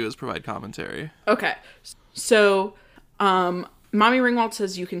 All I do is provide commentary. Okay, so, Mommy Ringwald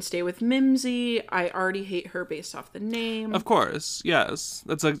says you can stay with Mimsy. I already hate her based off the name. Of course. Yes.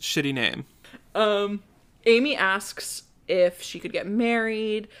 That's a shitty name. Amy asks if she could get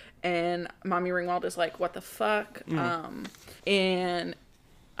married, and Mommy Ringwald is like, what the fuck? And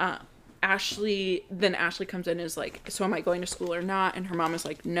Ashley comes in and is like, so am I going to school or not? And her mom is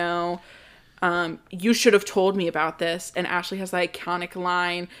like, no. You should have told me about this. And Ashley has the iconic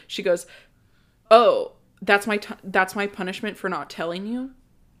line. She goes, oh, that's my punishment for not telling you?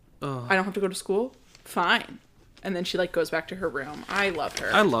 I don't have to go to school? Fine. And then she like goes back to her room. I love her.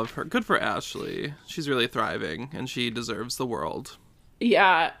 I love her. Good for Ashley. She's really thriving, and she deserves the world.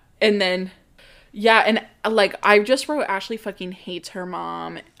 Yeah, and like I just wrote Ashley fucking hates her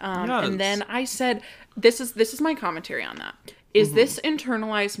mom. Yes. And then I said this is my commentary on that. Is this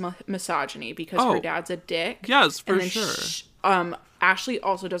internalized misogyny because her dad's a dick? Yes, for and then sure. Ashley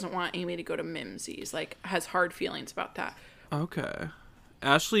also doesn't want Amy to go to Mimsy's, like has hard feelings about that. Okay.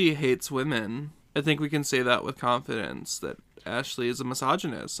 Ashley hates women. I think we can say that with confidence, that Ashley is a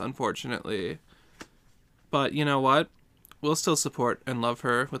misogynist, unfortunately. But you know what? We'll still support and love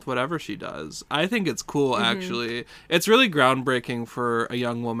her with whatever she does. I think it's cool, actually. It's really groundbreaking for a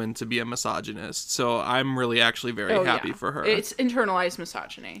young woman to be a misogynist. So I'm really actually very happy for her. It's internalized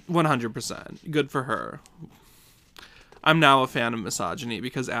misogyny. 100%. Good for her. I'm now a fan of misogyny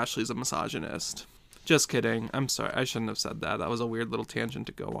because Ashley's a misogynist. Just kidding. I'm sorry. I shouldn't have said that. That was a weird little tangent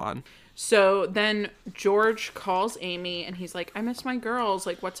to go on. So then George calls Amy and he's like, I miss my girls.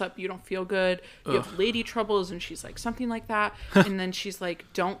 Like, what's up? You don't feel good. You have lady troubles. And she's like, something like that. And then she's like,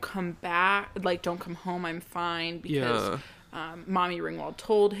 don't come back. Like, don't come home. I'm fine. Because Mommy Ringwald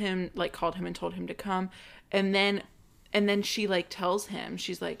called him and told him to come. And then she like tells him,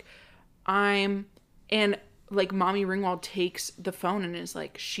 she's like, like Mommy Ringwald takes the phone and is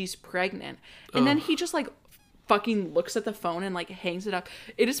like, she's pregnant. And then he just like fucking looks at the phone and like hangs it up.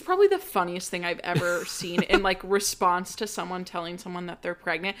 It is probably the funniest thing I've ever seen in like response to someone telling someone that they're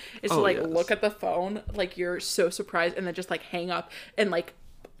pregnant is to like look at the phone like you're so surprised and then just like hang up and like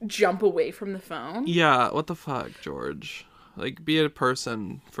jump away from the phone. Yeah, what the fuck, George? Like, be a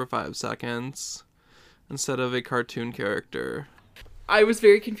person for 5 seconds instead of a cartoon character. I was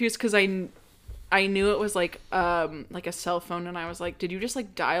very confused because I knew it was like a cell phone, and I was like, did you just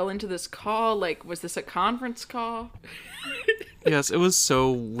like dial into this call? Like, was this a conference call? Yes, it was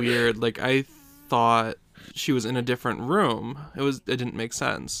so weird. Like, I thought she was in a different room. It didn't make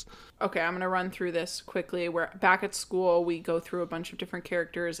sense. Okay, I'm gonna run through this quickly. We're back at school. We go through a bunch of different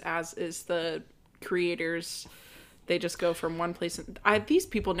characters, as is the creators. They just go from one place. These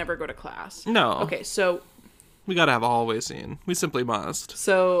people never go to class. No. Okay, so We gotta have a hallway scene. We simply must.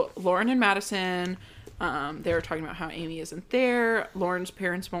 So Lauren and Madison, they were talking about how Amy isn't there. Lauren's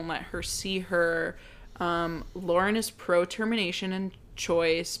parents won't let her see her. Lauren is pro termination and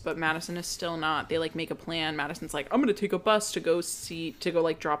choice, but Madison is still not. They like make a plan. Madison's like, I'm gonna take a bus to go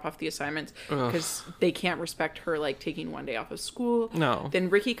like drop off the assignments because they can't respect her like taking one day off of school. No. Then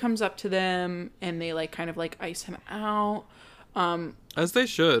Ricky comes up to them and they like kind of like ice him out. As they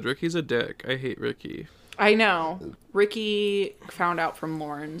should. Ricky's a dick. I hate Ricky. I know. Ricky found out from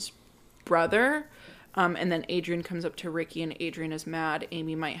Lauren's brother. And then Adrian comes up to Ricky and Adrian is mad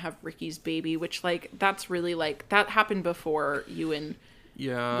Amy might have Ricky's baby, which like that's really like that happened before you and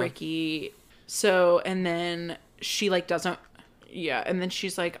Ricky. So and then she like doesn't and then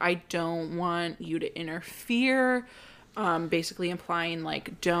she's like, I don't want you to interfere, basically implying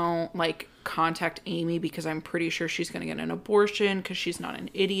like don't like contact Amy because I'm pretty sure she's gonna get an abortion because she's not an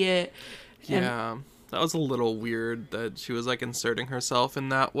idiot. Yeah, that was a little weird that she was like inserting herself in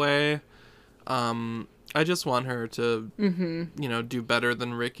that way. I just want her to, you know, do better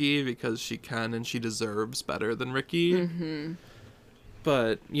than Ricky because she can and she deserves better than Ricky. Mm-hmm.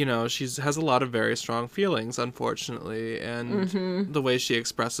 But, you know, she has a lot of very strong feelings, unfortunately. And the way she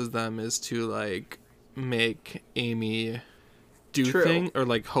expresses them is to, like, make Amy do things or,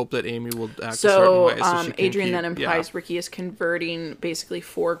 like, hope that Amy will act a certain way. So she can Adrian then implies Ricky is converting basically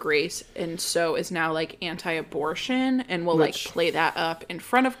for Grace and so is now, like, anti-abortion and will, like, play that up in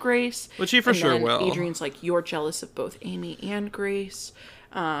front of Grace. Which he for sure will. Adrian's like, you're jealous of both Amy and Grace.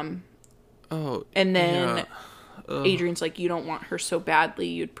 And then... Yeah. Adrian's like, you don't want her so badly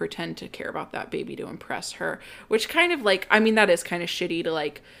you'd pretend to care about that baby to impress her, which kind of like, I mean, that is kind of shitty to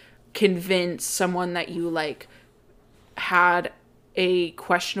like convince someone that you like had a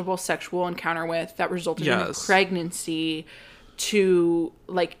questionable sexual encounter with that resulted in a pregnancy to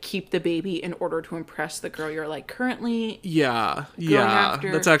like keep the baby in order to impress the girl you're like currently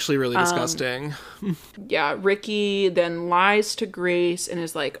after. That's actually really disgusting. Ricky then lies to Grace and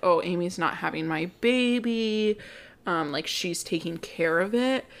is like, oh, Amy's not having my baby, like she's taking care of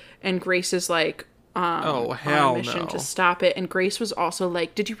it, and Grace is like on a mission to stop it. And Grace was also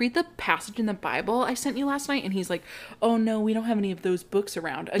like, did you read the passage in the Bible I sent you last night? And he's like, oh no, we don't have any of those books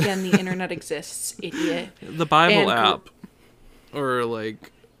around. Again, the internet exists, idiot. The Bible app. Or,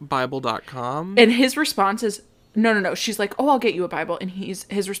 like, Bible.com. And his response is, no. She's like, oh, I'll get you a Bible. And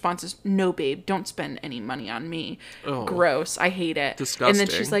his response is, no, babe, don't spend any money on me. Oh, gross. I hate it. Disgusting. And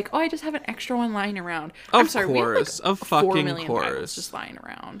then she's like, oh, I just have an extra one lying around. I'm sorry, we have, like, of 4 million Bibles just lying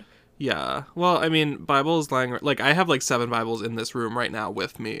around. Yeah. Well, I mean, Bibles lying... Like, I have, like, 7 Bibles in this room right now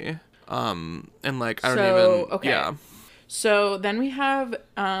with me. And, like, I don't even... Okay. Yeah. So then we have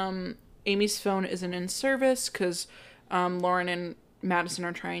Amy's phone isn't in service because... Lauren and Madison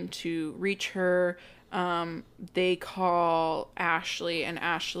are trying to reach her. They call Ashley, and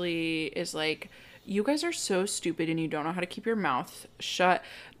Ashley is like, you guys are so stupid and you don't know how to keep your mouth shut.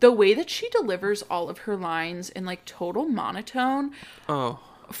 The way that she delivers all of her lines in, like, total monotone. Oh.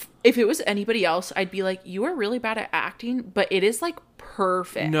 If it was anybody else, I'd be like, you are really bad at acting, but it is, like,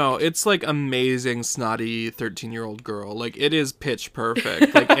 perfect. No, it's, like, amazing, snotty 13-year-old girl. Like, it is pitch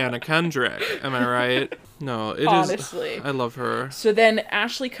perfect. Like Anna Kendrick. Am I right? No, it Honestly. I love her. So then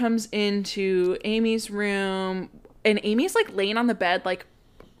Ashley comes into Amy's room, and Amy's, like, laying on the bed, like,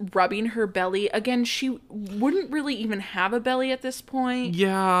 rubbing her belly. Again, she wouldn't really even have a belly at this point.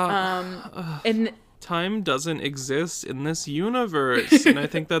 Yeah. And... time doesn't exist in this universe, and I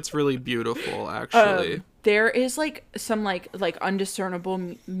think that's really beautiful, actually. There is like some like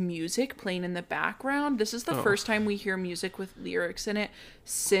undiscernible music playing in the background. This is the first time we hear music with lyrics in it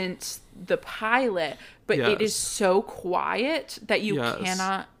since the pilot, but it is so quiet that you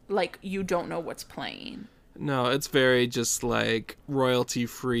cannot, like, you don't know what's playing. No, it's very just, like,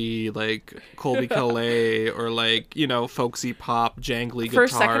 royalty-free, like, Colby Calais or, like, you know, folksy pop, jangly guitars. For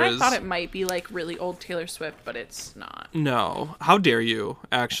a second, I thought it might be, like, really old Taylor Swift, but it's not. No. How dare you,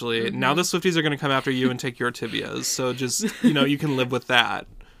 actually. Mm-hmm. Now the Swifties are going to come after you and take your tibias, so just, you know, you can live with that.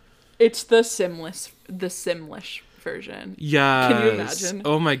 It's the Simlish version. Yes. Can you imagine?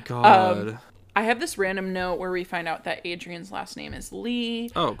 Oh, my God. I have this random note where we find out that Adrian's last name is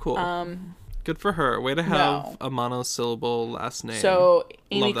Lee. Oh, cool. Good for her. Way to have a monosyllable last name. So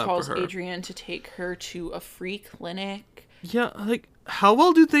Amy calls Adrian to take her to a free clinic. Yeah, like, how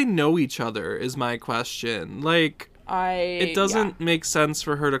well do they know each other is my question. Like, it doesn't make sense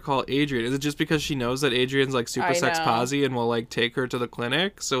for her to call Adrian. Is it just because she knows that Adrian's, like, super sex posy and will, like, take her to the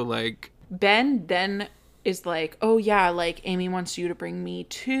clinic? So, like... Ben then is like, oh yeah, like Amy wants you to bring me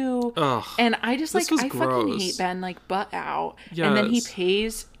too. Ugh, And I just like, this was I fucking gross. hate Ben like butt out. And then he Yes.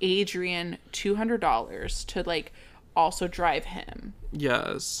 pays Adrian $200 to like also drive him.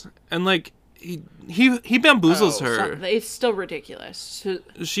 Yes. And like he bamboozles her. It's still ridiculous. So,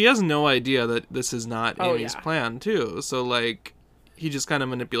 She has no idea that this is not Oh, Amy's yeah. plan too. So like he just kind of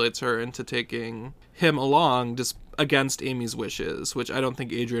manipulates her into taking him along just against Amy's wishes, which I don't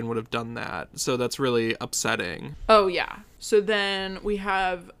think Adrian would have done that. So that's really upsetting. oh yeah. So then we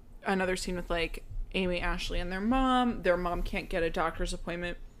have another scene with like Amy, Ashley, and their mom. Their mom can't get a doctor's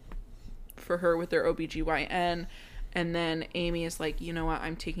appointment for her with their OBGYN. And then Amy is like, you know what,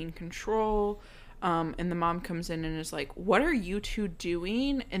 I'm taking control. And the mom comes in and is like, what are you two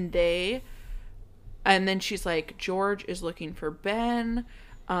doing? And then she's like, George is looking for Ben.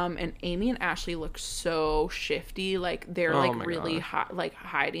 And Amy and Ashley look so shifty. Like they're Oh like my really God.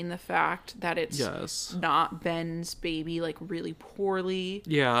 hiding the fact that it's Yes. not Ben's baby, like really poorly.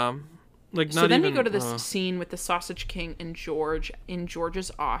 Yeah. Like not So then even, we go to this scene with the Sausage King and George in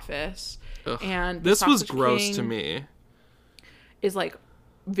George's office. ugh. And the This was Sausage gross King to me. is like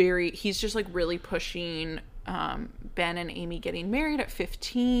he's just like really pushing Ben and Amy getting married at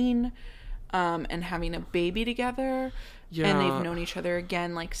 15 and having a baby together. Yeah. And they've known each other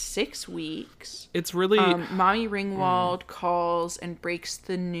again like 6 weeks. It's really Mommy Ringwald calls and breaks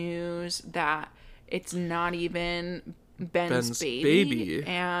the news that it's not even Ben's baby.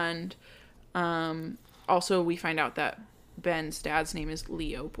 And also we find out that Ben's dad's name is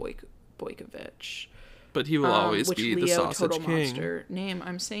Leo Boykovich. but he will always which be Leo, the Sausage Total King. Monster name,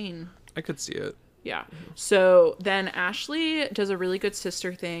 I'm saying. I could see it. Yeah. So then Ashley does a really good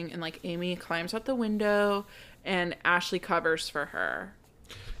sister thing, and like Amy climbs out the window and Ashley covers for her.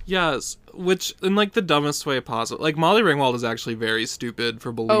 Yes, which in like the dumbest way possible. Like Molly Ringwald is actually very stupid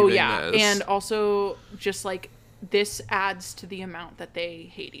for believing Oh yeah. this. And also just like this adds to the amount that they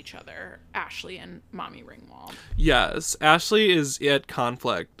hate each other, Ashley and Mommy Ringwald. Yes, Ashley is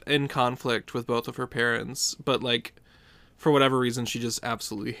in conflict with both of her parents, but like for whatever reason she just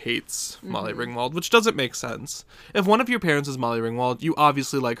absolutely hates Molly Ringwald, which doesn't make sense. If one of your parents is Molly Ringwald, you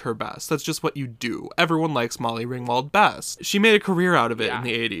obviously like her best. That's just what you do. Everyone likes Molly Ringwald best. She made a career out of it in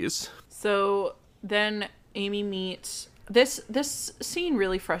the 80s. So then Amy meets this scene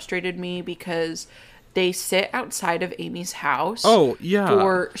really frustrated me because they sit outside of Amy's house Oh, yeah.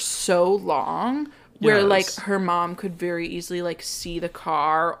 for so long where like Yes. her mom could very easily like see the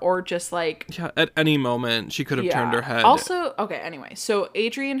car or just like Yeah, at any moment she could have turned her head. Also, okay, anyway, so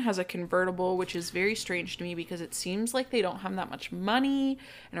Adrian has a convertible, which is very strange to me because it seems like they don't have that much money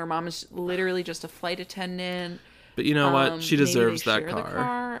and her mom is literally just a flight attendant. But you know what? She Maybe deserves they that share the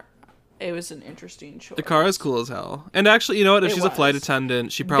car. It was an interesting choice. The car is cool as hell. And actually, you know what? If It she's a flight was.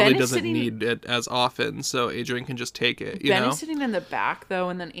 attendant, she probably Ben is doesn't sitting- need it as often, so Adrian can just take it, you Ben know? is sitting in the back though,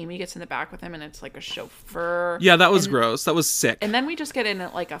 and then Amy gets in the back with him, and it's like a chauffeur. Yeah, that was gross. That was sick. And then we just get in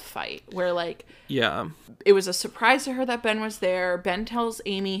like a fight where like Yeah. it was a surprise to her that Ben was there. Ben tells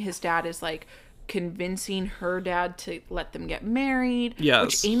Amy his dad is like convincing her dad to let them get married. Yes.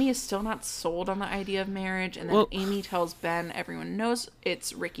 Which Amy is still not sold on the idea of marriage. And then Well- Amy tells Ben everyone knows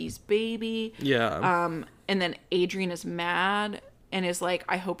it's Ricky's baby. Yeah. And then Adrian is mad and is like,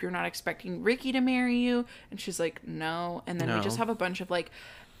 I hope you're not expecting Ricky to marry you. And she's like, no. And then we No. just have a bunch of like,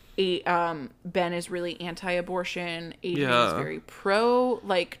 Ben is really anti-abortion. Adrian is Yeah. very pro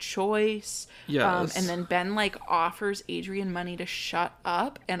like choice. Yes. And then Ben like offers Adrian money to shut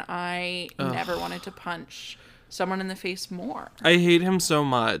up, and I never wanted to punch someone in the face more. I hate him so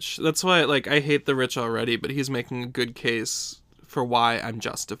much. That's why, like, I hate the rich already, but he's making a good case for why I'm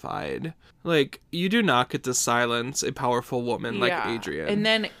justified. Like, you do not get to silence a powerful woman like Adrian. And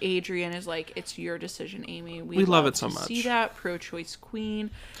then Adrian is like, "It's your decision, Amy. We love it so to much. See that pro-choice queen."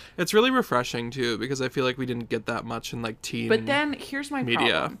 It's really refreshing, too, because I feel like we didn't get that much in, like, teen But then here's my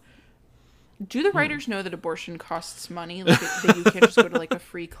media. problem. Do the writers know that abortion costs money? Like that you can't just go to like a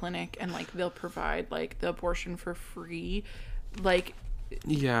free clinic and like they'll provide like the abortion for free. Like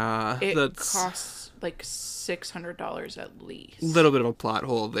Yeah, it that's costs like $600 at least. a little bit of a plot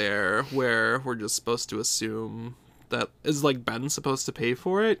hole there where we're just supposed to assume that is like Ben supposed to pay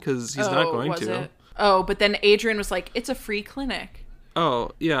for it because he's not going was to. it? Oh, but then Adrian was like, "It's a free clinic." Oh,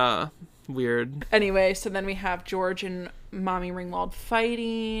 yeah. Weird. Anyway, so then we have George and Mommy Ringwald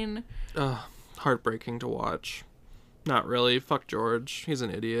fighting. Ugh, heartbreaking to watch. Not really. Fuck George. He's an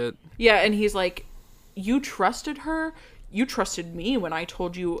idiot. Yeah, and he's like, "You trusted her? You trusted me when I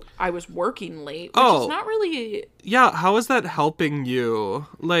told you I was working late." Which Oh. is not really... Yeah, how is that helping you?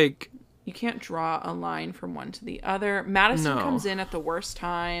 Like, You can't draw a line from one to the other. Madison No. comes in at the worst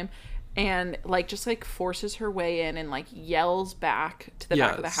time and like just like forces her way in and like yells back to the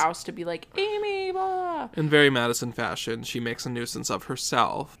back of the Yes. house to be like, Amy, blah. In very Madison fashion, she makes a nuisance of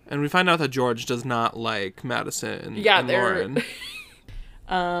herself. And we find out that George does not like Madison and Lauren.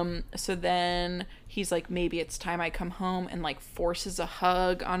 So then he's like, maybe it's time I come home, and like forces a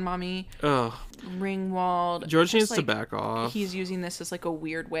hug on Mommy Ugh. Ringwald. George Just, needs to like, back off. He's using this as like a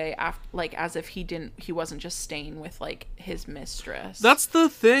weird way, like as if he wasn't just staying with like his mistress. That's the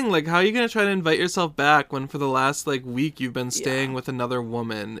thing. Like, how are you going to try to invite yourself back when for the last like week you've been staying Yeah. with another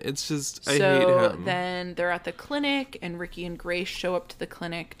woman? It's just, I hate So him. then they're at the clinic, and Ricky and Grace show up to the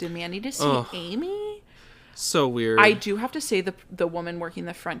clinic demanding to see Ugh. Amy. So weird. I do have to say the woman working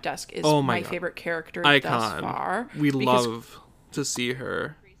the front desk is Oh my my God. favorite character Icon. thus far. We because- love to see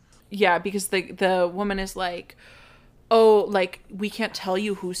her. Yeah, because the woman is like, oh, like, we can't tell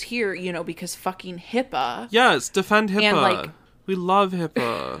you who's here, you know, because fucking HIPAA. Yes, defend HIPAA. And, like- we love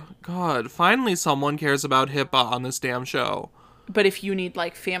HIPAA. God, finally someone cares about HIPAA on this damn show. But if you need,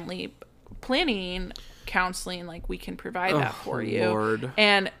 like, family planning counseling, like, we can provide that for you. Lord.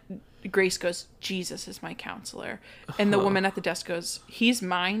 And Grace goes, Jesus is my counselor. And the woman at the desk goes, he's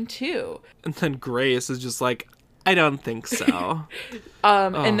mine too. And then Grace is just like, I don't think so.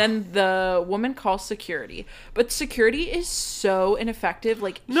 And then the woman calls security. But security is so ineffective.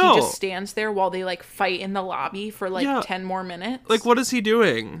 Like, No. he just stands there while they, like, fight in the lobby for, like, Yeah. 10 more minutes. Like, what is he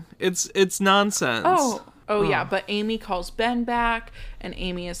doing? It's nonsense. Oh yeah, but Amy calls Ben back, and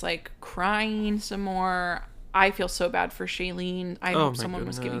Amy is, like, crying some more. I feel so bad for Shailene. I hope my someone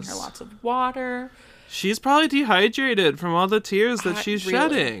was giving her goodness. lots of water. She's probably dehydrated from all the tears that she's really?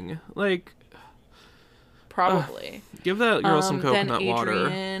 shedding. Like, Probably. give that girl some coconut then water.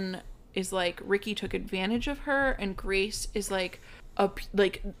 Adrian is like, Ricky took advantage of her, and Grace is like,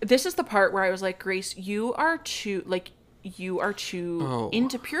 this is the part where I was like, Grace, you are too Oh.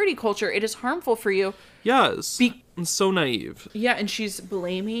 into purity culture. It is harmful for you. Yes. It's so naive. Yeah, and she's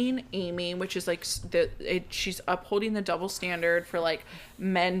blaming Amy, which is like she's upholding the double standard for like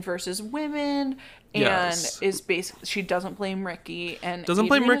men versus women, and Yes. is basically, she doesn't blame Ricky, and Doesn't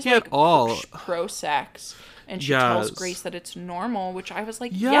blame Adrian is, Ricky at like, all. Pro sex, and she tells Yes. Grace that it's normal, which I was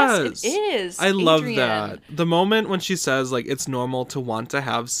like, Yes. yes, it is. I love Adrian. that. The moment when she says, like, it's normal to want to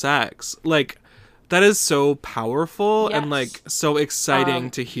have sex. Like, that is so powerful and, Yes. like, so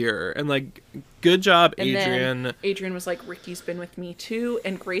exciting to hear. And, like, good job, And Adrian. then Adrian was like, Ricky's been with me too,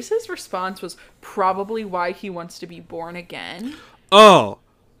 and Grace's response was probably why he wants to be born again. Oh,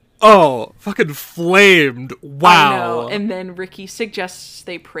 fucking flamed. Wow. I know. And then Ricky suggests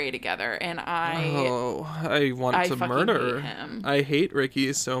they pray together, and I want I to fucking murder hate him. I hate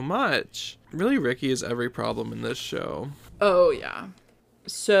Ricky so much. Really, Ricky is every problem in this show. Oh, yeah.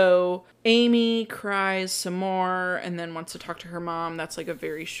 So Amy cries some more and then wants to talk to her mom. That's like a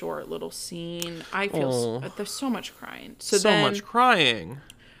very short little scene. I feel there's so much crying. So then much crying.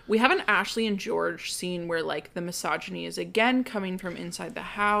 we have an Ashley and George scene where like the misogyny is again coming from inside the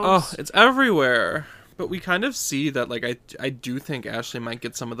house. Oh, it's everywhere. But we kind of see that, like, I do think Ashley might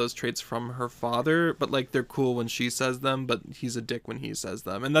get some of those traits from her father, but, like, they're cool when she says them, but he's a dick when he says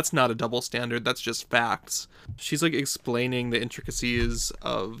them. And that's not a double standard, that's just facts. She's, like, explaining the intricacies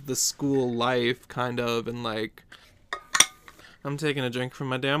of the school life, kind of, and, like, I'm taking a drink from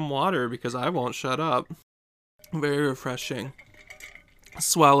my damn water because I won't shut up. Very refreshing.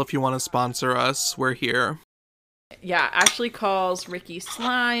 Swell, if you want to sponsor us, we're here. Yeah, Ashley calls Ricky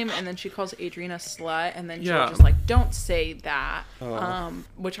slime, and then she calls Adrian a slut, and then Yeah. George is like, don't say that.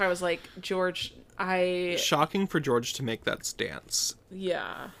 Which I was like, George, Shocking for George to make that stance.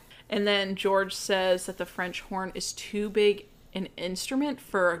 yeah. And then George says that the French horn is too big an instrument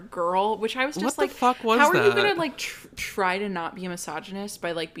for a girl, which I was just What the like, fuck was how are you that? gonna like try to not be a misogynist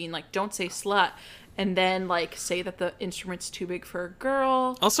by like being like, don't say slut, and then like say that the instrument's too big for a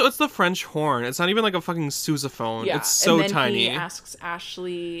girl? Also, it's the French horn. It's not even like a fucking sousaphone. Yeah, It's so and then tiny. He asks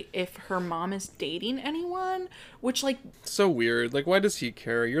Ashley if her mom is dating anyone, which like, So weird. Like, why does he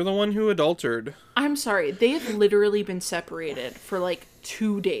care? You're the one who adultered. I'm sorry, they have literally been separated for like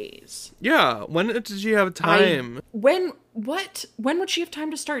 2 days. Yeah, when did she have time? When would she have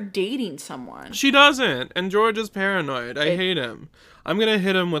time to start dating someone? She doesn't. And George is paranoid. I hate him. I'm gonna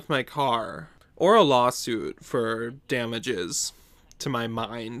hit him with my car. Or a lawsuit for damages to my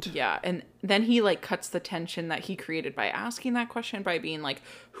mind. Yeah, and then he like cuts the tension that he created by asking that question by being like,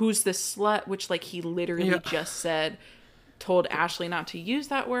 who's this slut? Which like he literally just said, told Ashley not to use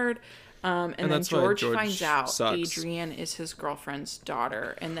that word. And then that's why George George finds out sucks. Adrian is his girlfriend's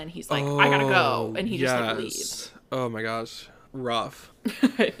daughter, and then he's like, I gotta go, and he just like leaves. Yes. Oh my gosh. Rough.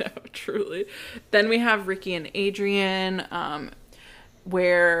 I know, truly. Then we have Ricky and Adrian.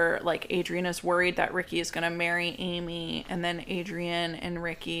 where like Adrian is worried that Ricky is going to marry Amy, and then Adrian and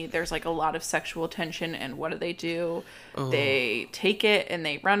Ricky, there's like a lot of sexual tension, and what do? They take it and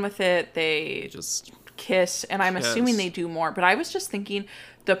they run with it. They Just kiss, and I'm kiss. assuming they do more, but I was just thinking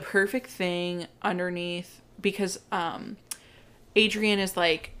the perfect thing underneath, because Adrian is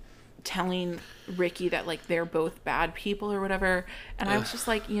like telling Ricky that like they're both bad people or whatever, and I was just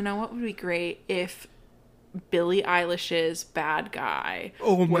like, you know what would be great if Billie Eilish's Bad Guy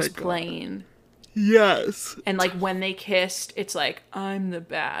Oh my was God. playing, yes. and like when they kissed, it's like, I'm the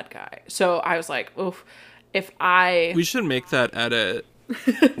bad guy. So I was like, oof, if I We should make that edit.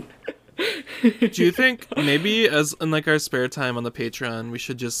 Do you think maybe as in like our spare time on the Patreon, we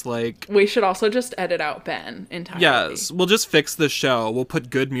should just like we should also just edit out Ben entirely. yes, we'll just fix the show. We'll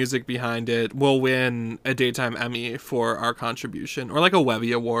put good music behind it. We'll win a Daytime Emmy for our contribution or like a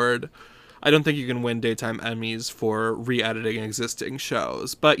Webby Award. I don't think you can win Daytime Emmys for re-editing existing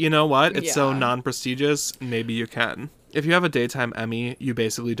shows. But you know what? It's so Yeah. non-prestigious, maybe you can. If you have a Daytime Emmy, you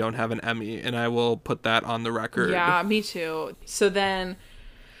basically don't have an Emmy, and I will put that on the record. Yeah, me too. So then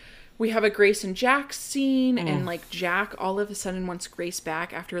we have a Grace and Jack scene, and like Jack all of a sudden wants Grace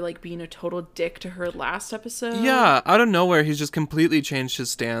back after like being a total dick to her last episode. Yeah, out of nowhere, he's just completely changed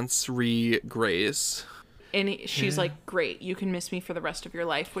his stance re-Grace. And she's like, great, you can miss me for the rest of your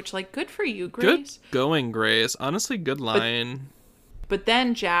life, which like, good for you, Good Grace. going, Grace. Honestly, good line. But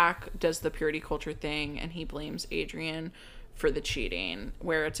then Jack does the purity culture thing, and he blames Adrian for the cheating,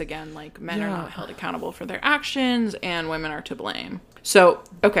 where it's again like men are Yeah. not held accountable for their actions and women are to blame. So,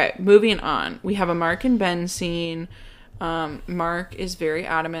 okay, moving on. We have a Mark and Ben scene. Mark is very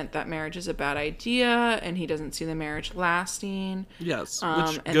adamant that marriage is a bad idea, and he doesn't see the marriage lasting. Yes,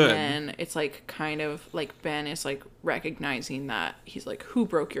 which And good. then it's like kind of like Ben is like recognizing that he's like, who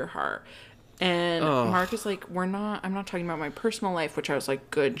broke your heart? And Mark is like, I'm not talking about my personal life, which I was like,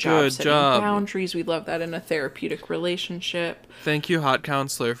 good job Good setting job. boundaries. We love that in a therapeutic relationship. Thank you, hot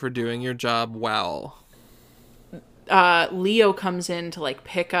counselor, for doing your job well. Leo comes in to like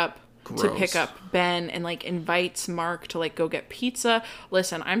pick up Gross. Ben and like invites Mark to like go get pizza.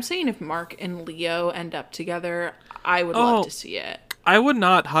 Listen, I'm saying if Mark and Leo end up together, I would love Oh. to see it. I would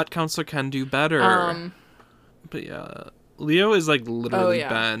not. Hot counselor can do better. But yeah, Leo is like literally yeah.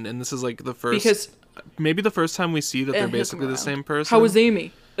 Ben, and this is like the first, Because maybe the first time we see that they're he'll come basically the around. same person. How was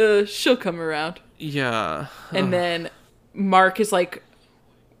Amy? She'll come around. Yeah. And then Mark is like,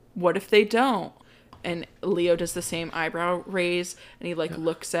 what if they don't? And Leo does the same eyebrow raise, and he like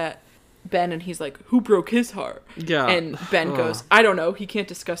looks at Ben, and he's like, who broke his heart? Yeah. And Ben goes, I don't know, he can't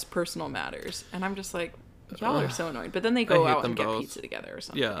discuss personal matters. And I'm just like, y'all are so annoying. But then they go hate out them and get both. pizza together or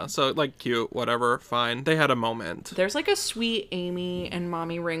something. Yeah. So like cute, whatever, fine. They had a moment. There's like a sweet Amy and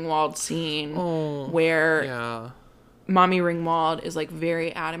Mommy Ringwald scene Oh, where Yeah. Mommy Ringwald is like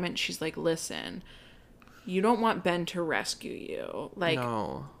very adamant. She's like, listen, you don't want Ben to rescue you. Like,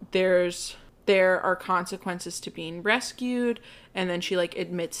 No. there are consequences to being rescued. And then she like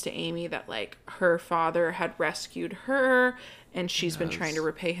admits to Amy that like her father had rescued her, and she's been trying to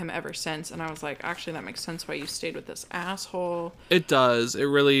repay him ever since. And I was like, actually, that makes sense why you stayed with this asshole. It does. It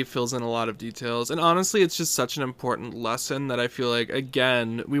really fills in a lot of details. And honestly, it's just such an important lesson that I feel like,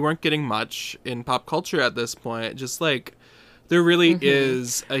 again, we weren't getting much in pop culture at this point. Just like, there really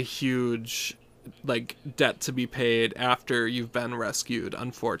is a huge, like, debt to be paid after you've been rescued,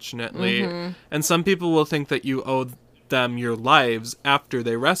 unfortunately. And some people will think that you owe them your lives after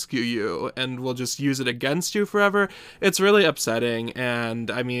they rescue you and will just use it against you forever. It's really upsetting, and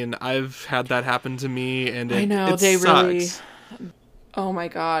I mean, I've had that happen to me, and I know, it they sucks. really... Oh my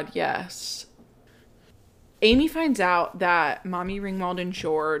god, yes. Amy finds out that Mommy Ringwald and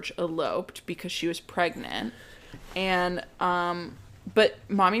George eloped because she was pregnant. And, but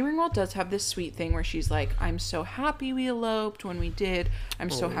Mommy Ringwald does have this sweet thing where she's like, I'm so happy we eloped when we did. I'm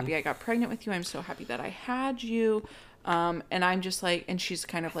so happy I got pregnant with you. I'm so happy that I had you. And I'm just like, and she's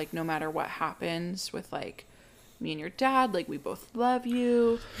kind of like, no matter what happens with like me and your dad, like we both love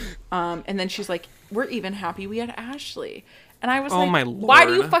you. And then she's like, we're even happy we had Ashley. And I was Oh like, my why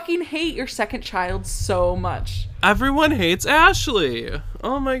do you Lord. fucking hate your second child so much? Everyone hates Ashley.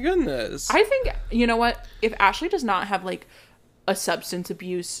 Oh my goodness. I think, you know what? If Ashley does not have like a substance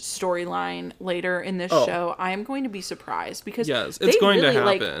abuse storyline later in this show, I am going to be surprised because Yes, they it's going really, to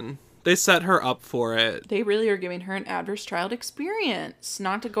like, happen. They set her up for it. they really are giving her an adverse child experience.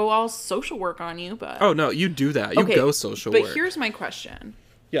 Not to go all social work on you, but Oh no, you do that. You Okay, go social but work. here's my question.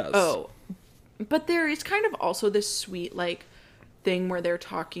 Yes. Oh, but there is kind of also this sweet like thing where they're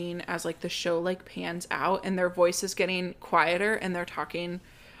talking as like the show like pans out and their voice is getting quieter and they're talking,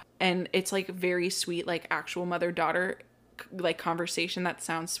 and it's like very sweet like actual mother-daughter like conversation that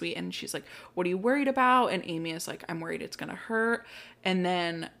sounds sweet, and she's like, what are you worried about? And Amy is like, I'm worried it's gonna hurt. And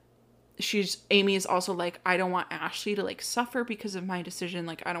then Amy is also like, I don't want Ashley to like suffer because of my decision.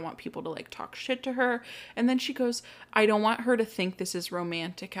 Like, I don't want people to like talk shit to her. And then she goes, I don't want her to think this is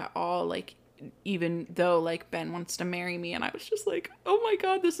romantic at all. Like, even though like Ben wants to marry me. And I was just like, oh my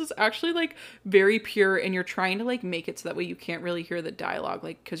God, this is actually like very pure. And you're trying to like make it so that way you can't really hear the dialogue,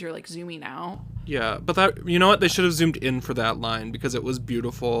 like, cause you're like zooming out. Yeah. But that, you know what? They should have zoomed in for that line because it was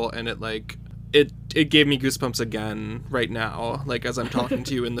beautiful and it like, it gave me goosebumps again right now. Like, as I'm talking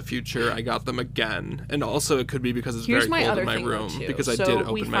to you in the future, I got them again. And also it could be because it's Here's very my cold other in my thing, room though, too. because I So did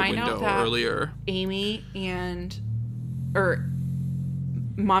we open my find out window that earlier. Amy or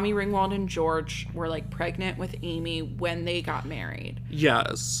Mommy Ringwald and George were like pregnant with Amy when they got married.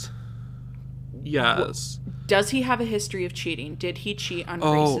 Yes. Does he have a history of cheating? Did he cheat on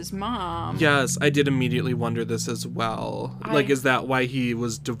Grace's mom? Yes, I did immediately wonder this as well. Like, is that why he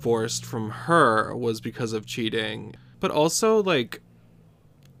was divorced from her, was because of cheating? But also, like,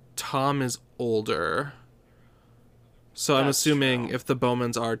 Tom is older. So I'm assuming true. if the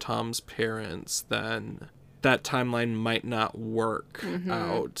Bowmans are Tom's parents, then that timeline might not work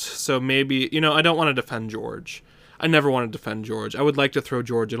out. So maybe, you know, I don't want to defend George. I never want to defend George. I would like to throw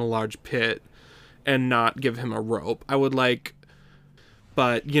George in a large pit and not give him a rope. I would like,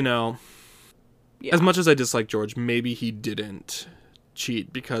 but, you know, as much as I dislike George, maybe he didn't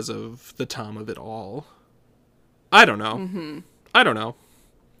cheat because of the Tom of it all. I don't know. I don't know.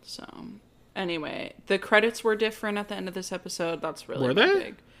 So, anyway, the credits were different at the end of this episode. That's really Were they?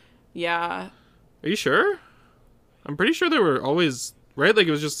 big. Yeah. Are you sure? I'm pretty sure they were always, right? Like,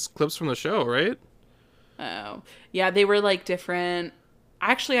 it was just clips from the show, right? Oh. Yeah, they were, like, different.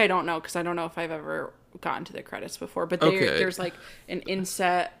 Actually, I don't know, because I don't know if I've ever gotten to the credits before. But there's, like, an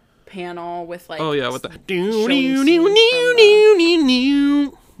inset panel with, like... Oh, yeah, with the... They're,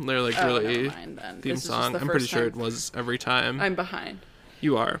 like, really... theme song. I'm pretty sure it was every time. I'm behind.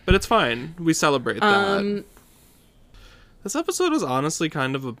 You are. But it's fine. We celebrate that. This episode was honestly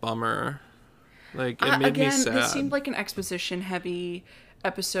kind of a bummer. Like, it made me sad. This seemed like an exposition-heavy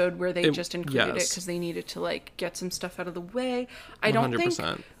episode where they just included it because they needed to, like, get some stuff out of the way. I don't 100%.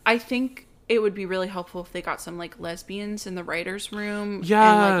 think... I think it would be really helpful if they got some, like, lesbians in the writer's room. Yes.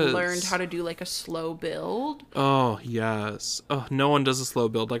 And, like, learned how to do, like, a slow build. Oh, yes. Oh, no one does a slow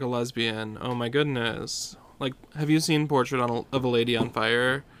build like a lesbian. Oh, my goodness. Like, have you seen Portrait of a Lady on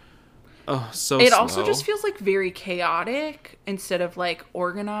Fire? Oh, so It slow. also just feels, like, very chaotic instead of, like,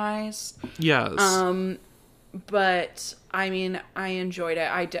 organized. Yes. But I mean, I enjoyed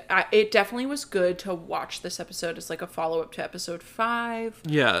it. It definitely was good to watch this episode as like a follow up to episode 5.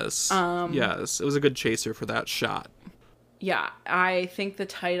 Yes. Yes. It was a good chaser for that shot. Yeah, I think the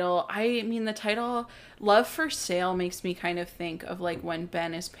title, Love for Sale, makes me kind of think of like when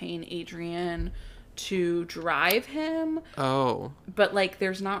Ben is paying Adrian to drive him. Oh. But like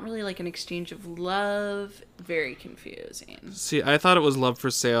there's not really like an exchange of love. Very confusing. See, I thought it was love for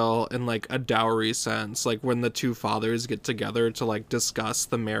sale in like a dowry sense, like when the two fathers get together to like discuss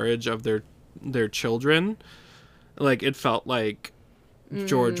the marriage of their children. Like it felt like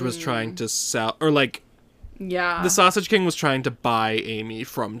George was trying to sell, or like yeah, the Sausage King was trying to buy Amy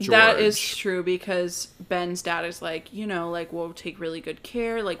from George. That is true because Ben's dad is like, you know, like we'll take really good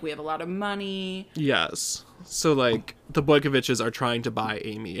care, like we have a lot of money. Yes. So like the Boykoviches are trying to buy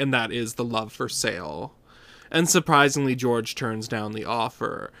Amy, and that is the love for sale. And surprisingly, George turns down the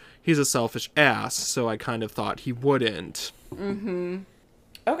offer. He's a selfish ass, so I kind of thought he wouldn't.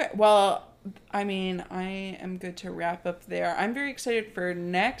 Okay, well, I mean, I am good to wrap up there. I'm very excited for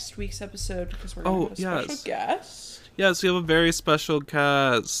next week's episode because we're going to have a special guest. Yes, we have a very special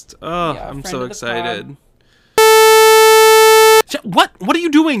guest. Oh, Yeah, I'm friend so of the excited. What? What are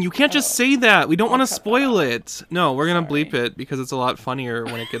you doing? You can't just say that. We don't want to spoil it. No, we're going to bleep it because it's a lot funnier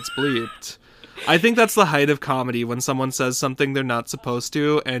when it gets bleeped. I think that's the height of comedy, when someone says something they're not supposed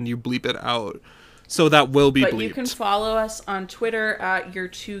to and you bleep it out. So that will be bleeped. But you can follow us on Twitter at Your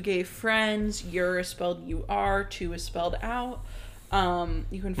Two Gay Friends. Your is spelled U-R, two is spelled out.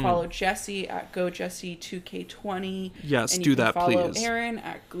 You can follow Jesse at GoJesse2K20. Yes, and do that, please. You can follow please. Aaron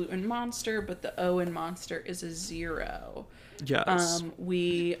at Gluten Monster, but the O in Monster is a 0. Yes.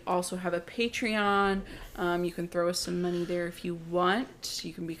 We also have a Patreon. You can throw us some money there if you want.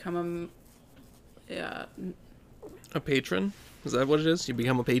 You can become a patron? Is that what it is? You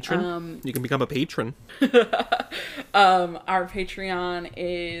become a patron? You can become a patron. Our Patreon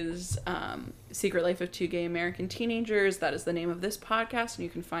is Secret Life of Two Gay American Teenagers. That is the name of this podcast, and you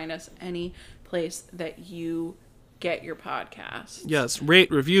can find us any place that you get your podcast. Yes, rate,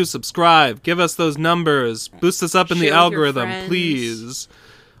 review, subscribe. Give us those numbers. Boost us up in the Share with your algorithm, friends. please.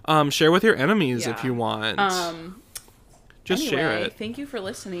 Share with your enemies if Yeah. you want. Just Anyway, share it. thank you for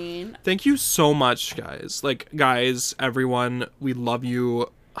listening. Thank you so much, guys. Like, guys, everyone, we love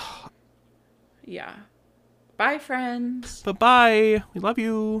you. Yeah. Bye, friends. Bye-bye. We love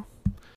you.